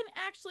 You can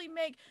actually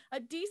make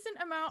a decent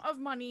amount of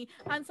money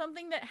on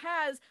something that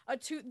has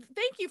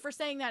thank you for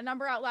saying that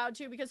number out loud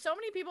too, because so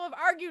many people have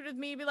argued with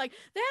me, be like,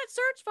 that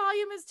search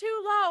volume is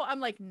too low. I'm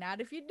like, not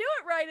if you do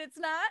it right, it's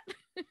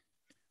not.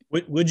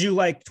 Would you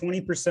like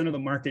 20% of the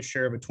market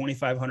share of a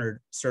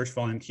 2,500 search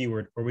volume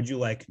keyword, or would you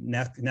like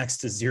next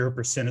to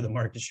 0% of the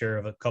market share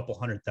of a couple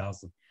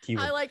 100,000 keywords?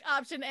 I like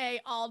option A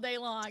all day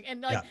long.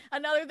 And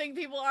another thing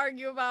people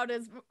argue about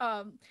is,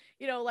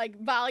 like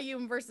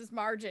volume versus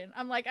margin.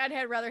 I'm like,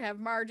 I'd rather have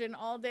margin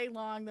all day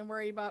long than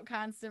worry about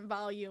constant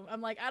volume.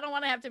 I'm like, I don't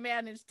want to have to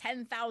manage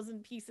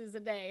 10,000 pieces a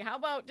day. How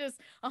about just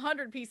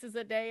 100 pieces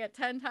a day at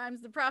 10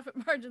 times the profit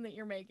margin that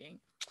you're making?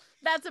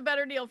 That's a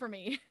better deal for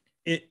me.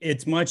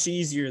 It's much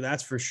easier,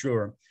 that's for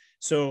sure.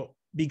 So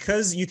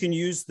because you can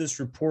use this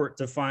report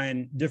to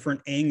find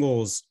different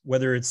angles,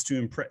 whether it's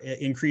to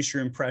increase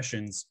your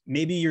impressions,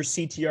 maybe your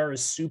CTR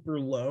is super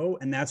low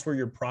and that's where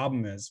your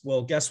problem is.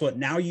 Well, guess what?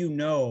 Now you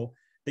know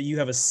that you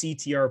have a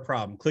CTR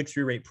problem,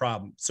 click-through rate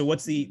problem. So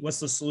what's the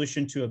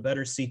solution to a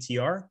better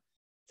CTR?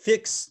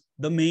 Fix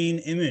the main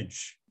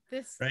image.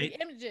 Right?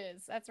 The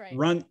images, that's right.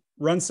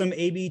 Run some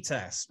A/B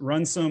tests,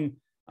 run some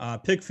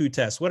pick food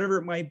tests, whatever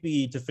it might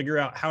be, to figure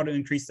out how to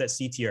increase that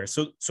CTR.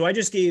 So I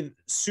just gave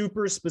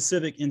super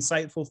specific,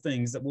 insightful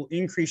things that will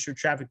increase your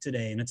traffic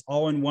today. And it's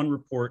all in one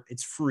report.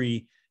 It's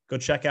free. Go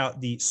check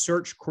out the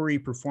search query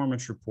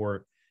performance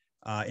report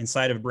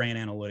inside of Brand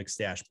Analytics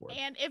dashboard.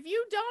 And if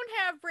you don't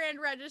have brand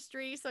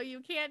registry, so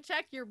you can't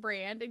check your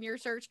brand in your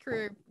search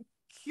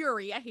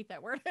query, I hate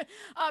that word,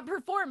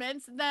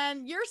 performance,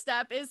 then your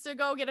step is to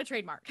go get a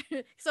trademark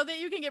so that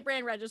you can get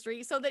brand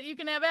registry, so that you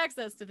can have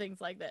access to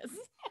things like this.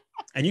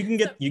 And you can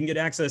get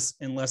access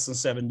in less than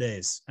 7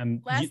 days.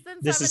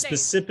 This is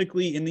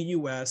specifically in the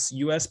US.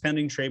 US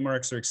pending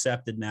trademarks are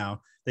accepted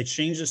now. They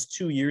changed this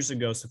 2 years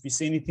ago. So if you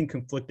see anything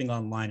conflicting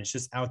online, it's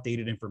just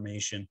outdated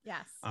information.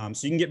 Yes.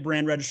 So you can get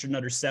brand registered in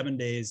under 7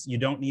 days. You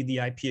don't need the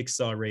IP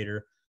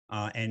accelerator.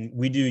 And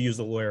we do use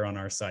a lawyer on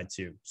our side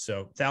too.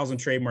 So 1,000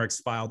 trademarks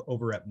filed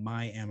over at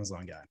my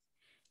Amazon guy.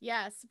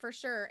 Yes, for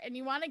sure. And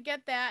you want to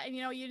get that, and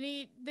you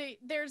need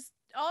there's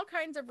all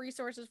kinds of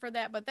resources for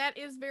that, but that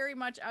is very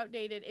much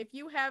outdated. If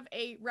you have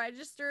a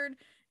registered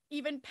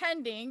even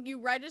pending, you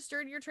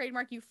registered your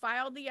trademark, you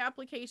filed the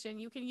application,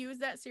 you can use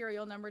that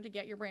serial number to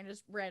get your brand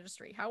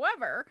registry.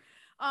 However,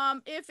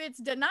 if it's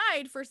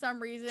denied for some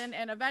reason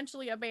and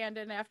eventually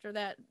abandoned after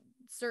that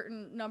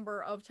certain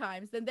number of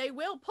times, then they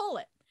will pull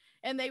it.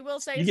 And they will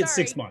say, You get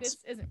sorry, 6 months.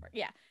 this isn't,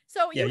 yeah.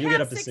 So Yeah, you you'll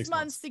get have up to 6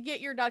 months to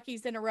get your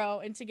duckies in a row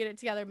and to get it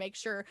together, make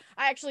sure.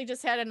 I actually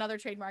just had another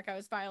trademark I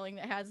was filing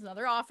that has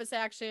another office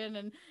action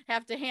and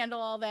have to handle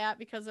all that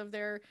because of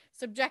their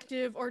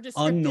subjective or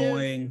descriptive.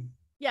 Annoying.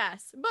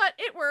 Yes, but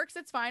it works.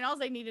 It's fine. All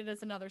they needed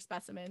is another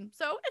specimen.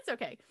 So it's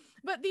okay.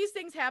 But these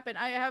things happen.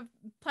 I have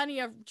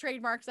plenty of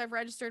trademarks I've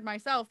registered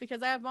myself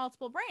because I have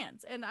multiple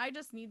brands and I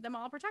just need them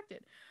all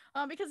protected.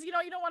 Because, you know,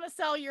 you don't want to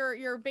sell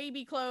your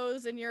baby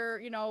clothes and your,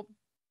 you know,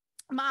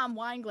 mom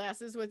wine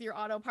glasses with your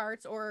auto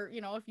parts, or,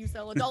 you know, if you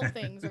sell adult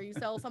things or you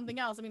sell something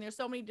else. I mean, there's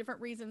so many different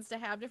reasons to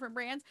have different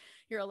brands.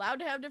 You're allowed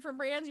to have different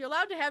brands. You're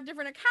allowed to have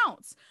different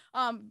accounts.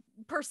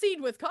 Proceed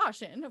with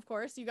caution. Of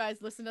course, you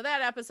guys listen to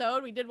that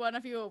episode. We did one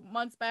a few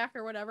months back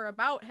or whatever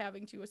about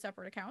having two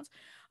separate accounts,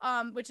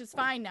 which is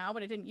fine now,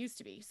 but it didn't used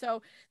to be.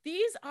 So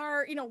these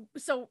are, you know,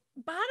 so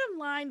bottom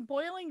line,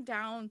 boiling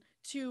down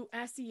to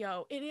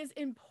SEO, it is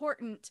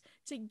important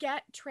to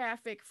get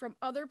traffic from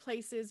other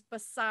places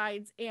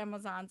besides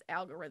Amazon's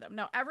algorithm.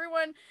 Now,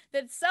 everyone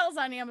that sells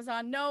on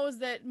Amazon knows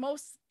that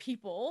most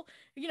people,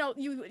 you know,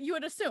 you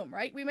would assume,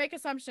 right? We make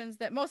assumptions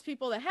that most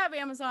people that have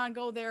Amazon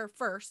go there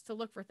first to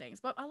look for things.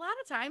 But a lot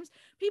of times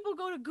people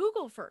go to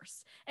Google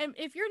first. And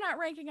if you're not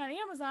ranking on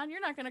Amazon, you're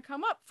not going to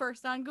come up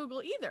first on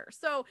Google either.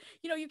 So,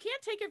 you know, you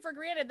can't take it for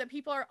granted that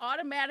people are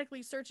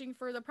automatically searching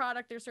for the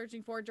product they're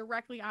searching for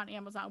directly on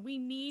Amazon. We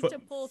need to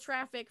pull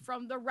traffic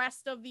from the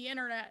rest of the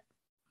internet.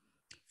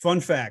 Fun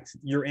fact,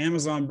 your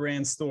Amazon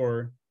brand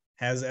store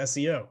has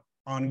SEO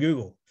on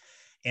Google.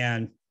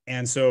 And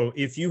so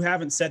if you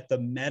haven't set the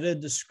meta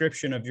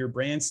description of your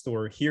brand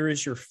store, here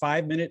is your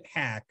 5-minute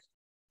hack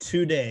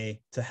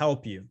today to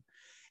help you.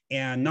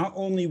 And not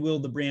only will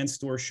the brand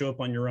store show up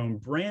on your own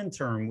brand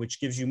term, which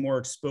gives you more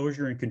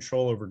exposure and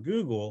control over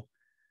Google,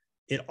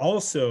 it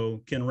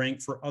also can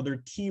rank for other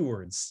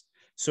keywords.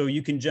 So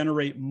you can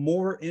generate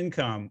more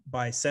income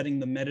by setting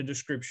the meta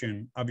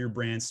description of your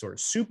brand store.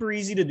 Super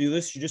easy to do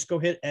this. You just go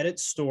hit edit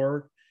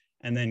store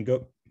and then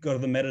go to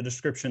the meta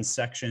description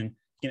section.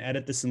 You can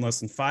edit this in less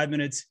than 5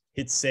 minutes,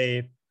 hit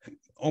save,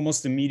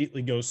 almost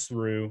immediately goes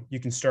through. You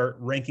can start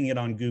ranking it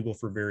on Google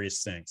for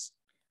various things.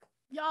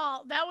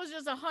 Y'all, that was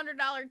just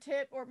 $100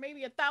 tip or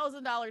maybe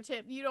 $1,000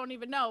 tip. You don't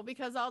even know,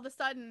 because all of a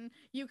sudden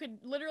you could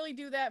literally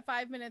do that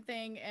 5-minute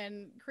thing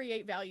and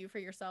create value for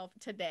yourself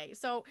today.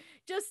 So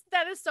just,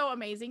 that is so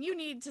amazing. You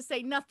need to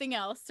say nothing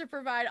else to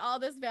provide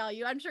all this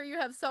value. I'm sure you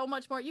have so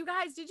much more. You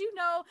guys, did you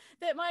know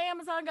that my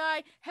Amazon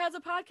guy has a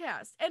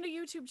podcast and a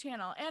YouTube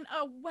channel and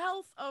a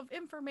wealth of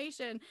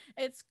information?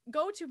 It's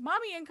go to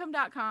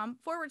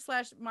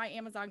mommyincome.com/my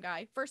Amazon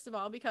guy. First of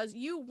all, because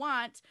you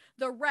want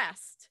the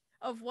rest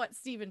of what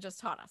Steven just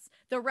taught us,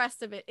 the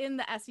rest of it in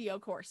the SEO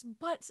course.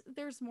 But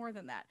there's more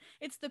than that.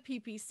 It's the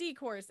PPC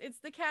course. It's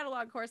the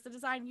catalog course, the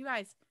design. You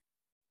guys,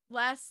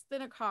 less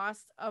than a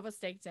cost of a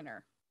steak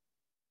dinner.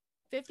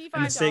 $55.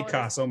 And the steak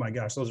costs, oh my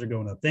gosh, those are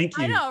going up. Thank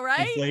you. I know,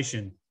 right?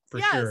 Inflation. For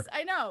yes, sure.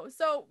 I know.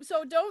 So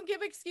don't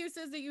give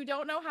excuses that you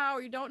don't know how,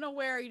 or you don't know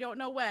where, or you don't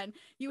know when.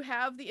 You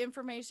have the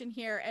information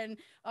here, and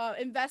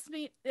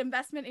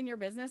investment in your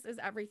business is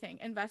everything.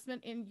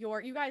 Investment in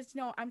you guys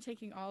know I'm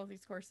taking all of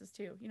these courses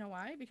too. You know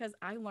why? Because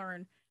I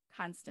learn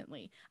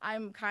constantly.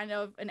 I'm kind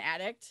of an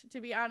addict,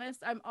 to be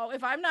honest.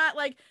 If I'm not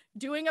like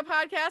doing a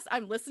podcast,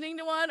 I'm listening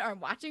to one, or I'm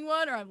watching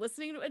one, or I'm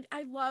listening to it.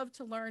 I love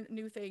to learn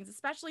new things,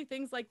 especially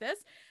things like this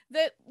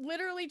that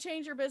literally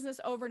change your business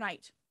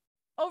overnight.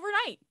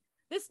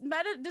 This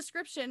meta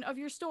description of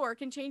your store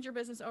can change your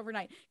business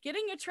overnight.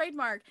 Getting a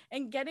trademark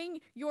and getting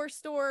your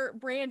store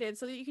branded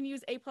so that you can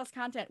use A+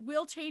 content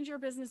will change your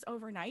business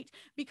overnight,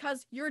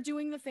 because you're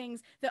doing the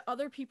things that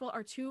other people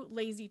are too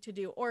lazy to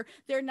do, or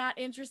they're not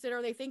interested,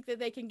 or they think that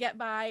they can get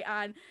by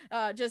on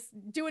just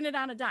doing it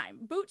on a dime.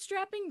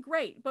 Bootstrapping,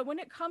 great. But when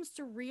it comes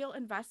to real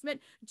investment,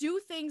 do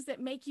things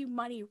that make you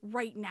money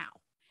right now.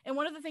 And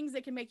one of the things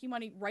that can make you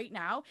money right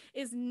now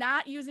is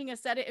not using a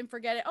set it and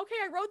forget it. Okay,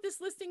 I wrote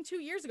this listing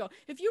 2 years ago.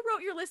 If you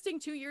wrote your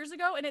listing 2 years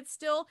ago and it's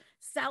still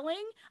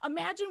selling,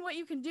 imagine what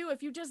you can do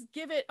if you just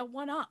give it a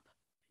 1-up.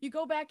 You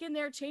go back in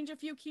there, change a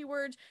few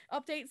keywords,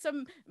 update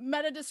some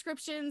meta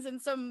descriptions and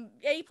some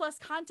A+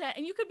 content,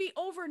 and you could be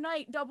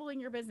overnight doubling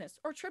your business,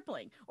 or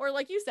tripling, or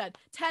like you said,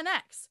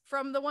 10x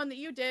from the one that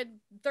you did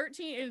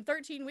in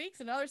 13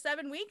 weeks, another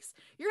 7 weeks.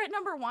 You're at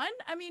number 1.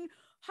 I mean,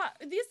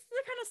 this is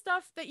the kind of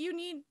stuff that you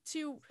need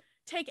to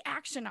take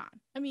action on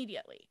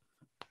immediately.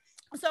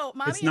 So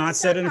it's not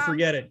set it and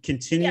forget it.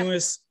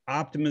 Continuous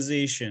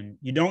optimization.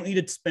 You don't need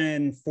to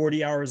spend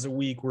 40 hours a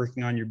week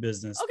working on your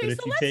business. Okay,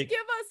 but so let's give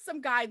us some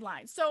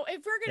guidelines. So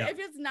if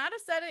it's not a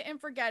set it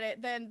and forget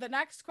it, then the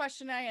next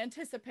question I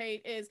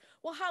anticipate is,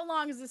 well, how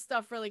long is this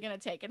stuff really going to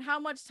take? And how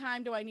much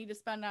time do I need to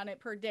spend on it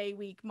per day,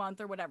 week,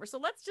 month, or whatever? So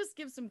let's just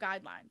give some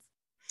guidelines.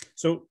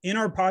 So in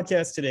our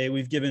podcast today,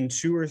 we've given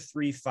 2 or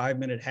 3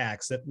 5-minute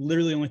hacks that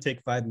literally only take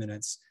 5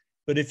 minutes.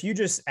 But if you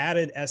just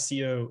added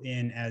SEO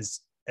in as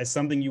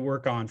something you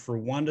work on for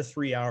 1 to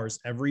 3 hours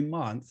every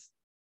month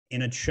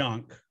in a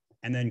chunk,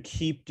 and then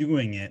keep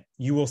doing it,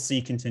 you will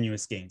see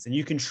continuous gains. And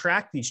you can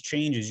track these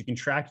changes. You can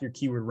track your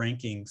keyword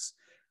rankings.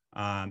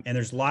 And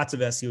there's lots of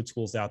SEO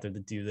tools out there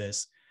that do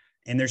this.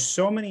 And there's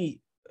so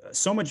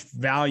much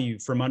value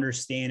from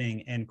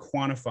understanding and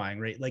quantifying,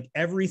 right? Like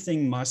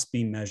everything must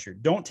be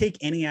measured. Don't take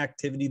any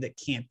activity that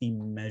can't be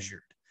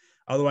measured.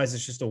 Otherwise,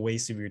 it's just a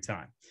waste of your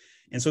time.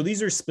 And so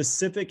these are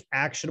specific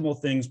actionable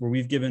things where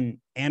we've given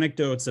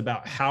anecdotes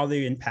about how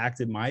they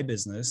impacted my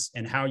business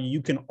and how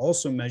you can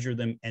also measure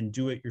them and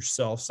do it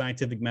yourself,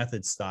 scientific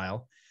method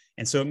style.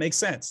 And so it makes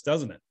sense,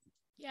 doesn't it?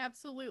 Yeah,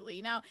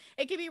 absolutely. Now,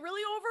 it can be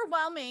really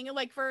overwhelming,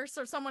 like for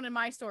someone in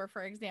my store,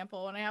 for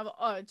example, and I have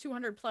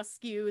 200 plus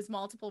SKUs,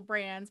 multiple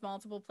brands,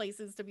 multiple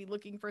places to be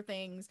looking for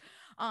things.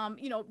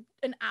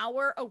 An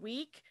hour a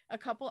week, a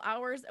couple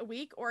hours a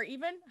week, or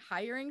even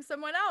hiring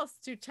someone else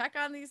to check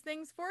on these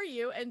things for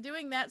you and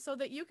doing that so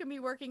that you can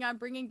be working on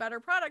bringing better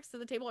products to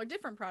the table, or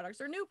different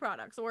products or new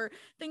products or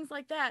things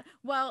like that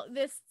while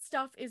this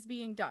stuff is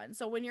being done.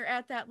 So when you're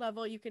at that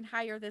level, you can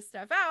hire this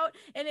stuff out.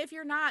 And if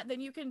you're not,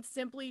 then you can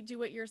simply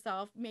do it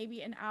yourself,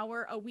 maybe an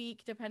hour a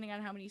week, depending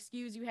on how many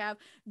SKUs you have.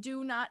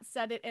 Do not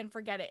set it and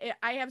forget it.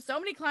 I have so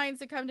many clients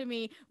that come to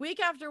me week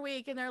after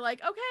week and they're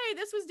like, okay,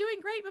 this was doing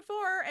great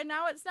before and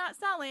now it's not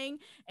selling.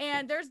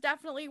 And there's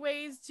definitely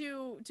ways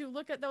to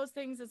look at those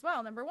things as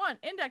well. Number one,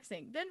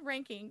 indexing, then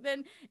ranking,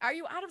 then are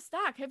you out of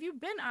stock? Have you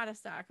been out of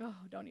stock? Oh,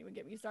 don't even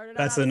get me started.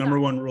 That's the number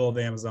one rule of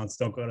Amazon: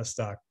 don't go out of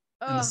stock.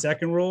 And the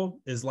second rule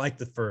is like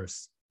the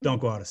first: don't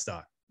go out of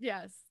stock.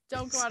 Yes.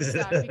 Don't go out of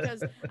stock,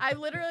 because I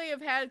literally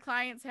have had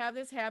clients have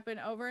this happen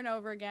over and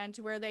over again,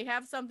 to where they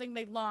have something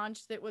they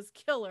launched that was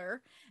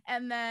killer,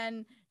 and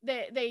then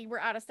they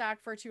were out of stock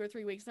for 2 or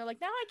 3 weeks. They're like,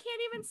 now I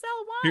can't even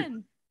sell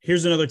one.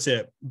 Here's another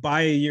tip: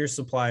 buy a year's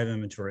supply of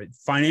inventory.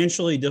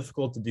 Financially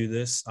difficult to do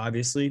this,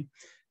 obviously,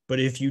 but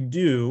if you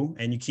do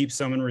and you keep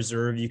some in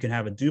reserve, you can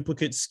have a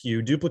duplicate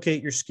SKU,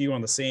 duplicate your SKU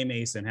on the same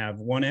ASIN, have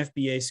one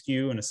FBA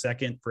SKU and a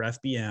second for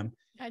FBM.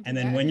 And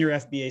then when your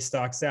FBA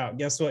stocks out,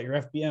 guess what? Your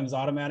FBM is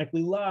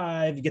automatically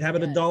live. You can have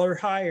it $1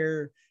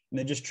 higher, and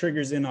it just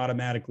triggers in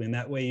automatically. And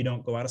that way you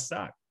don't go out of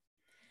stock.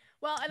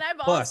 Well, and I've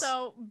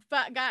also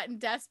gotten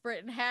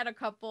desperate and had a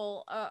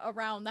couple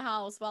around the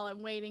house while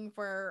I'm waiting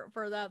for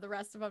the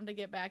rest of them to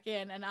get back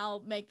in, and I'll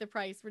make the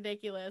price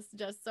ridiculous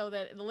just so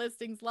that the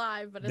listing's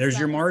live. But there's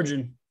your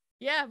margin.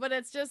 Yeah, but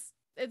it's just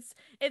it's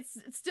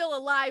still a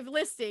live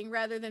listing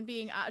rather than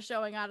being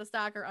showing out of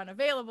stock or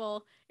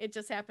unavailable. It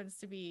just happens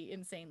to be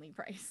insanely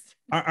priced.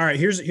 All right,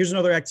 here's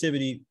another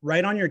activity.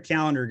 Write on your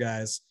calendar,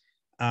 guys,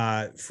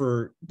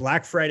 for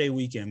Black Friday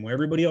weekend, where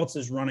everybody else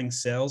is running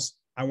sales.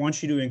 I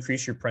want you to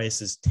increase your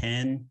prices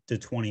 10 to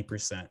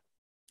 20%.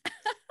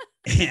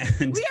 And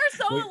we are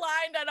so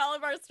aligned on all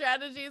of our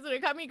strategies when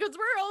it comes, because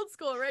we're old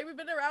school, right? We've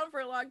been around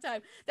for a long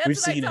time.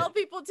 That's what I tell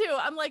people too.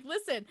 I'm like,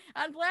 listen,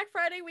 on Black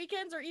Friday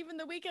weekends, or even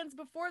the weekends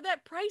before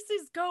that,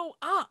 prices go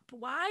up.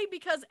 Why?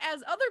 Because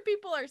as other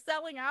people are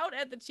selling out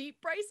at the cheap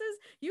prices,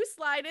 you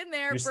slide in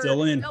there for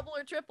double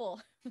or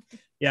triple.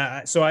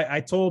 Yeah. So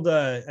I told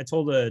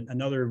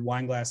another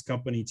wine glass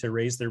company to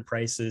raise their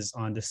prices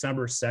on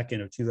December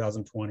 2nd of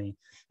 2020.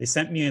 They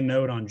sent me a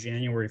note on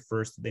January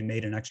 1st that they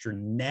made an extra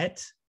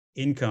net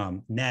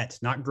income, net,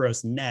 not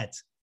gross, net,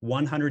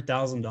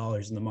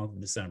 $100,000 in the month of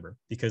December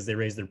because they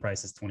raised their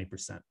prices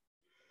 20%.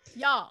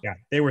 Yeah,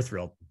 they were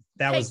thrilled.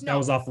 That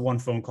was off of one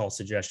phone call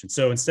suggestion.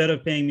 So instead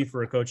of paying me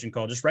for a coaching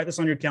call, just write this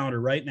on your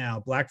calendar right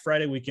now. Black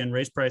Friday weekend,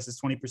 raise prices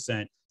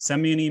 20%.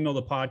 Send me an email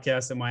to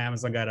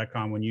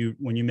podcast@myamazonguy.com when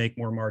you make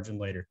more margin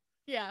later.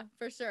 Yeah,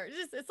 for sure.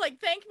 It's like,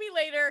 thank me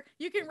later.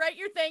 You can write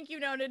your thank you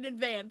note in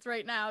advance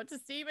right now to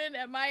Steven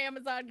at My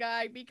Amazon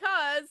Guy,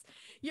 because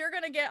you're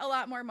going to get a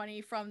lot more money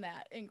from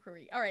that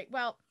inquiry. All right.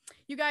 Well,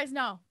 you guys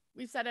know,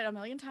 we've said it a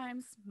million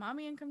times,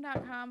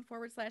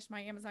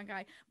 mommyincome.com/My Amazon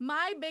Guy.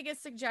 My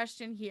biggest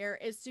suggestion here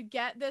is to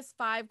get this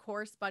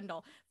 5-course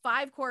bundle.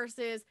 5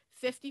 courses,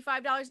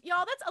 $55.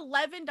 Y'all, that's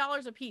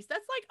 $11 a piece.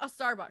 That's like a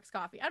Starbucks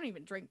coffee. I don't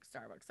even drink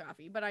Starbucks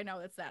coffee, but I know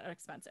it's that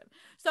expensive.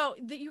 So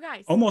you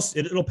guys, almost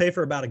it'll pay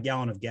for about a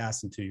gallon of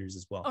gas in 2 years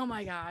as well. Oh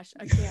my gosh,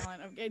 a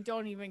gallon of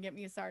don't even get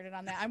me started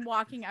on that. I'm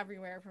walking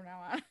everywhere from now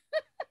on.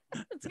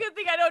 It's a good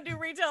thing I don't do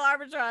retail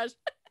arbitrage.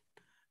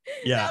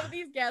 Yeah. Now with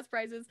these gas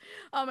prices.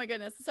 Oh my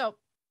goodness. So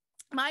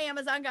My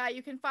Amazon Guy,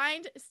 you can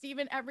find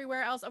Steven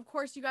everywhere else. Of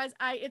course, you guys,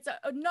 it's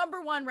a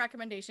number one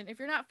recommendation. If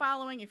you're not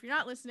following, if you're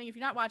not listening, if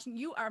you're not watching,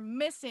 you are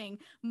missing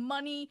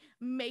money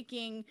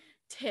making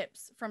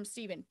tips from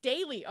Steven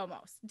daily,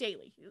 almost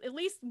daily, at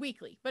least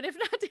weekly, but if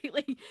not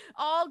daily,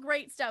 all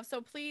great stuff.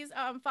 So please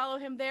follow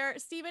him there.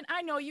 Steven,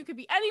 I know you could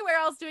be anywhere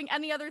else doing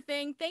any other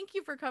thing. Thank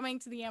you for coming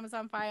to the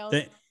Amazon Files.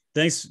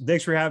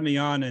 Thanks for having me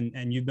on,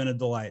 and you've been a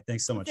delight.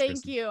 Thanks so much. Thank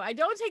Kristen. you. I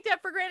don't take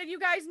that for granted. You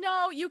guys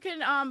know you can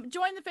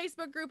join the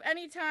Facebook group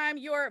anytime.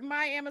 Your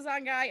My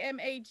Amazon Guy,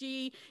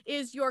 MAG,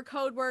 is your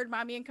code word,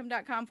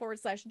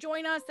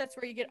 mommyincome.com/join us. That's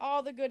where you get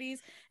all the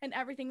goodies and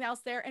everything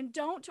else there. And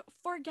don't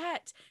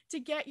forget to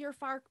get your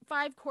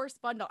 5-course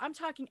bundle. I'm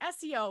talking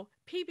SEO,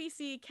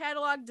 PPC,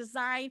 catalog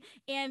design,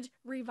 and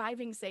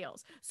reviving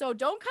sales. So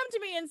don't come to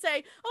me and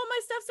say, oh, my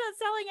stuff's not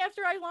selling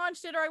after I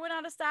launched it or I went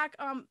out of stock.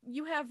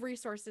 You have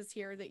resources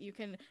here that you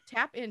can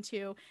tap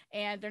into,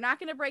 and they're not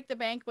going to break the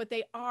bank, but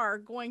they are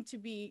going to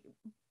be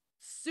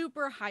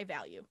super high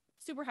value.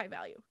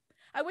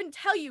 I wouldn't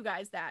tell you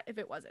guys that if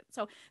it wasn't.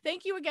 So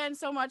thank you again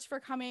so much for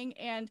coming,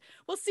 and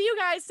we'll see you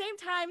guys same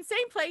time,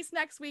 same place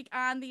next week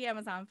on the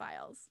Amazon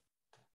Files.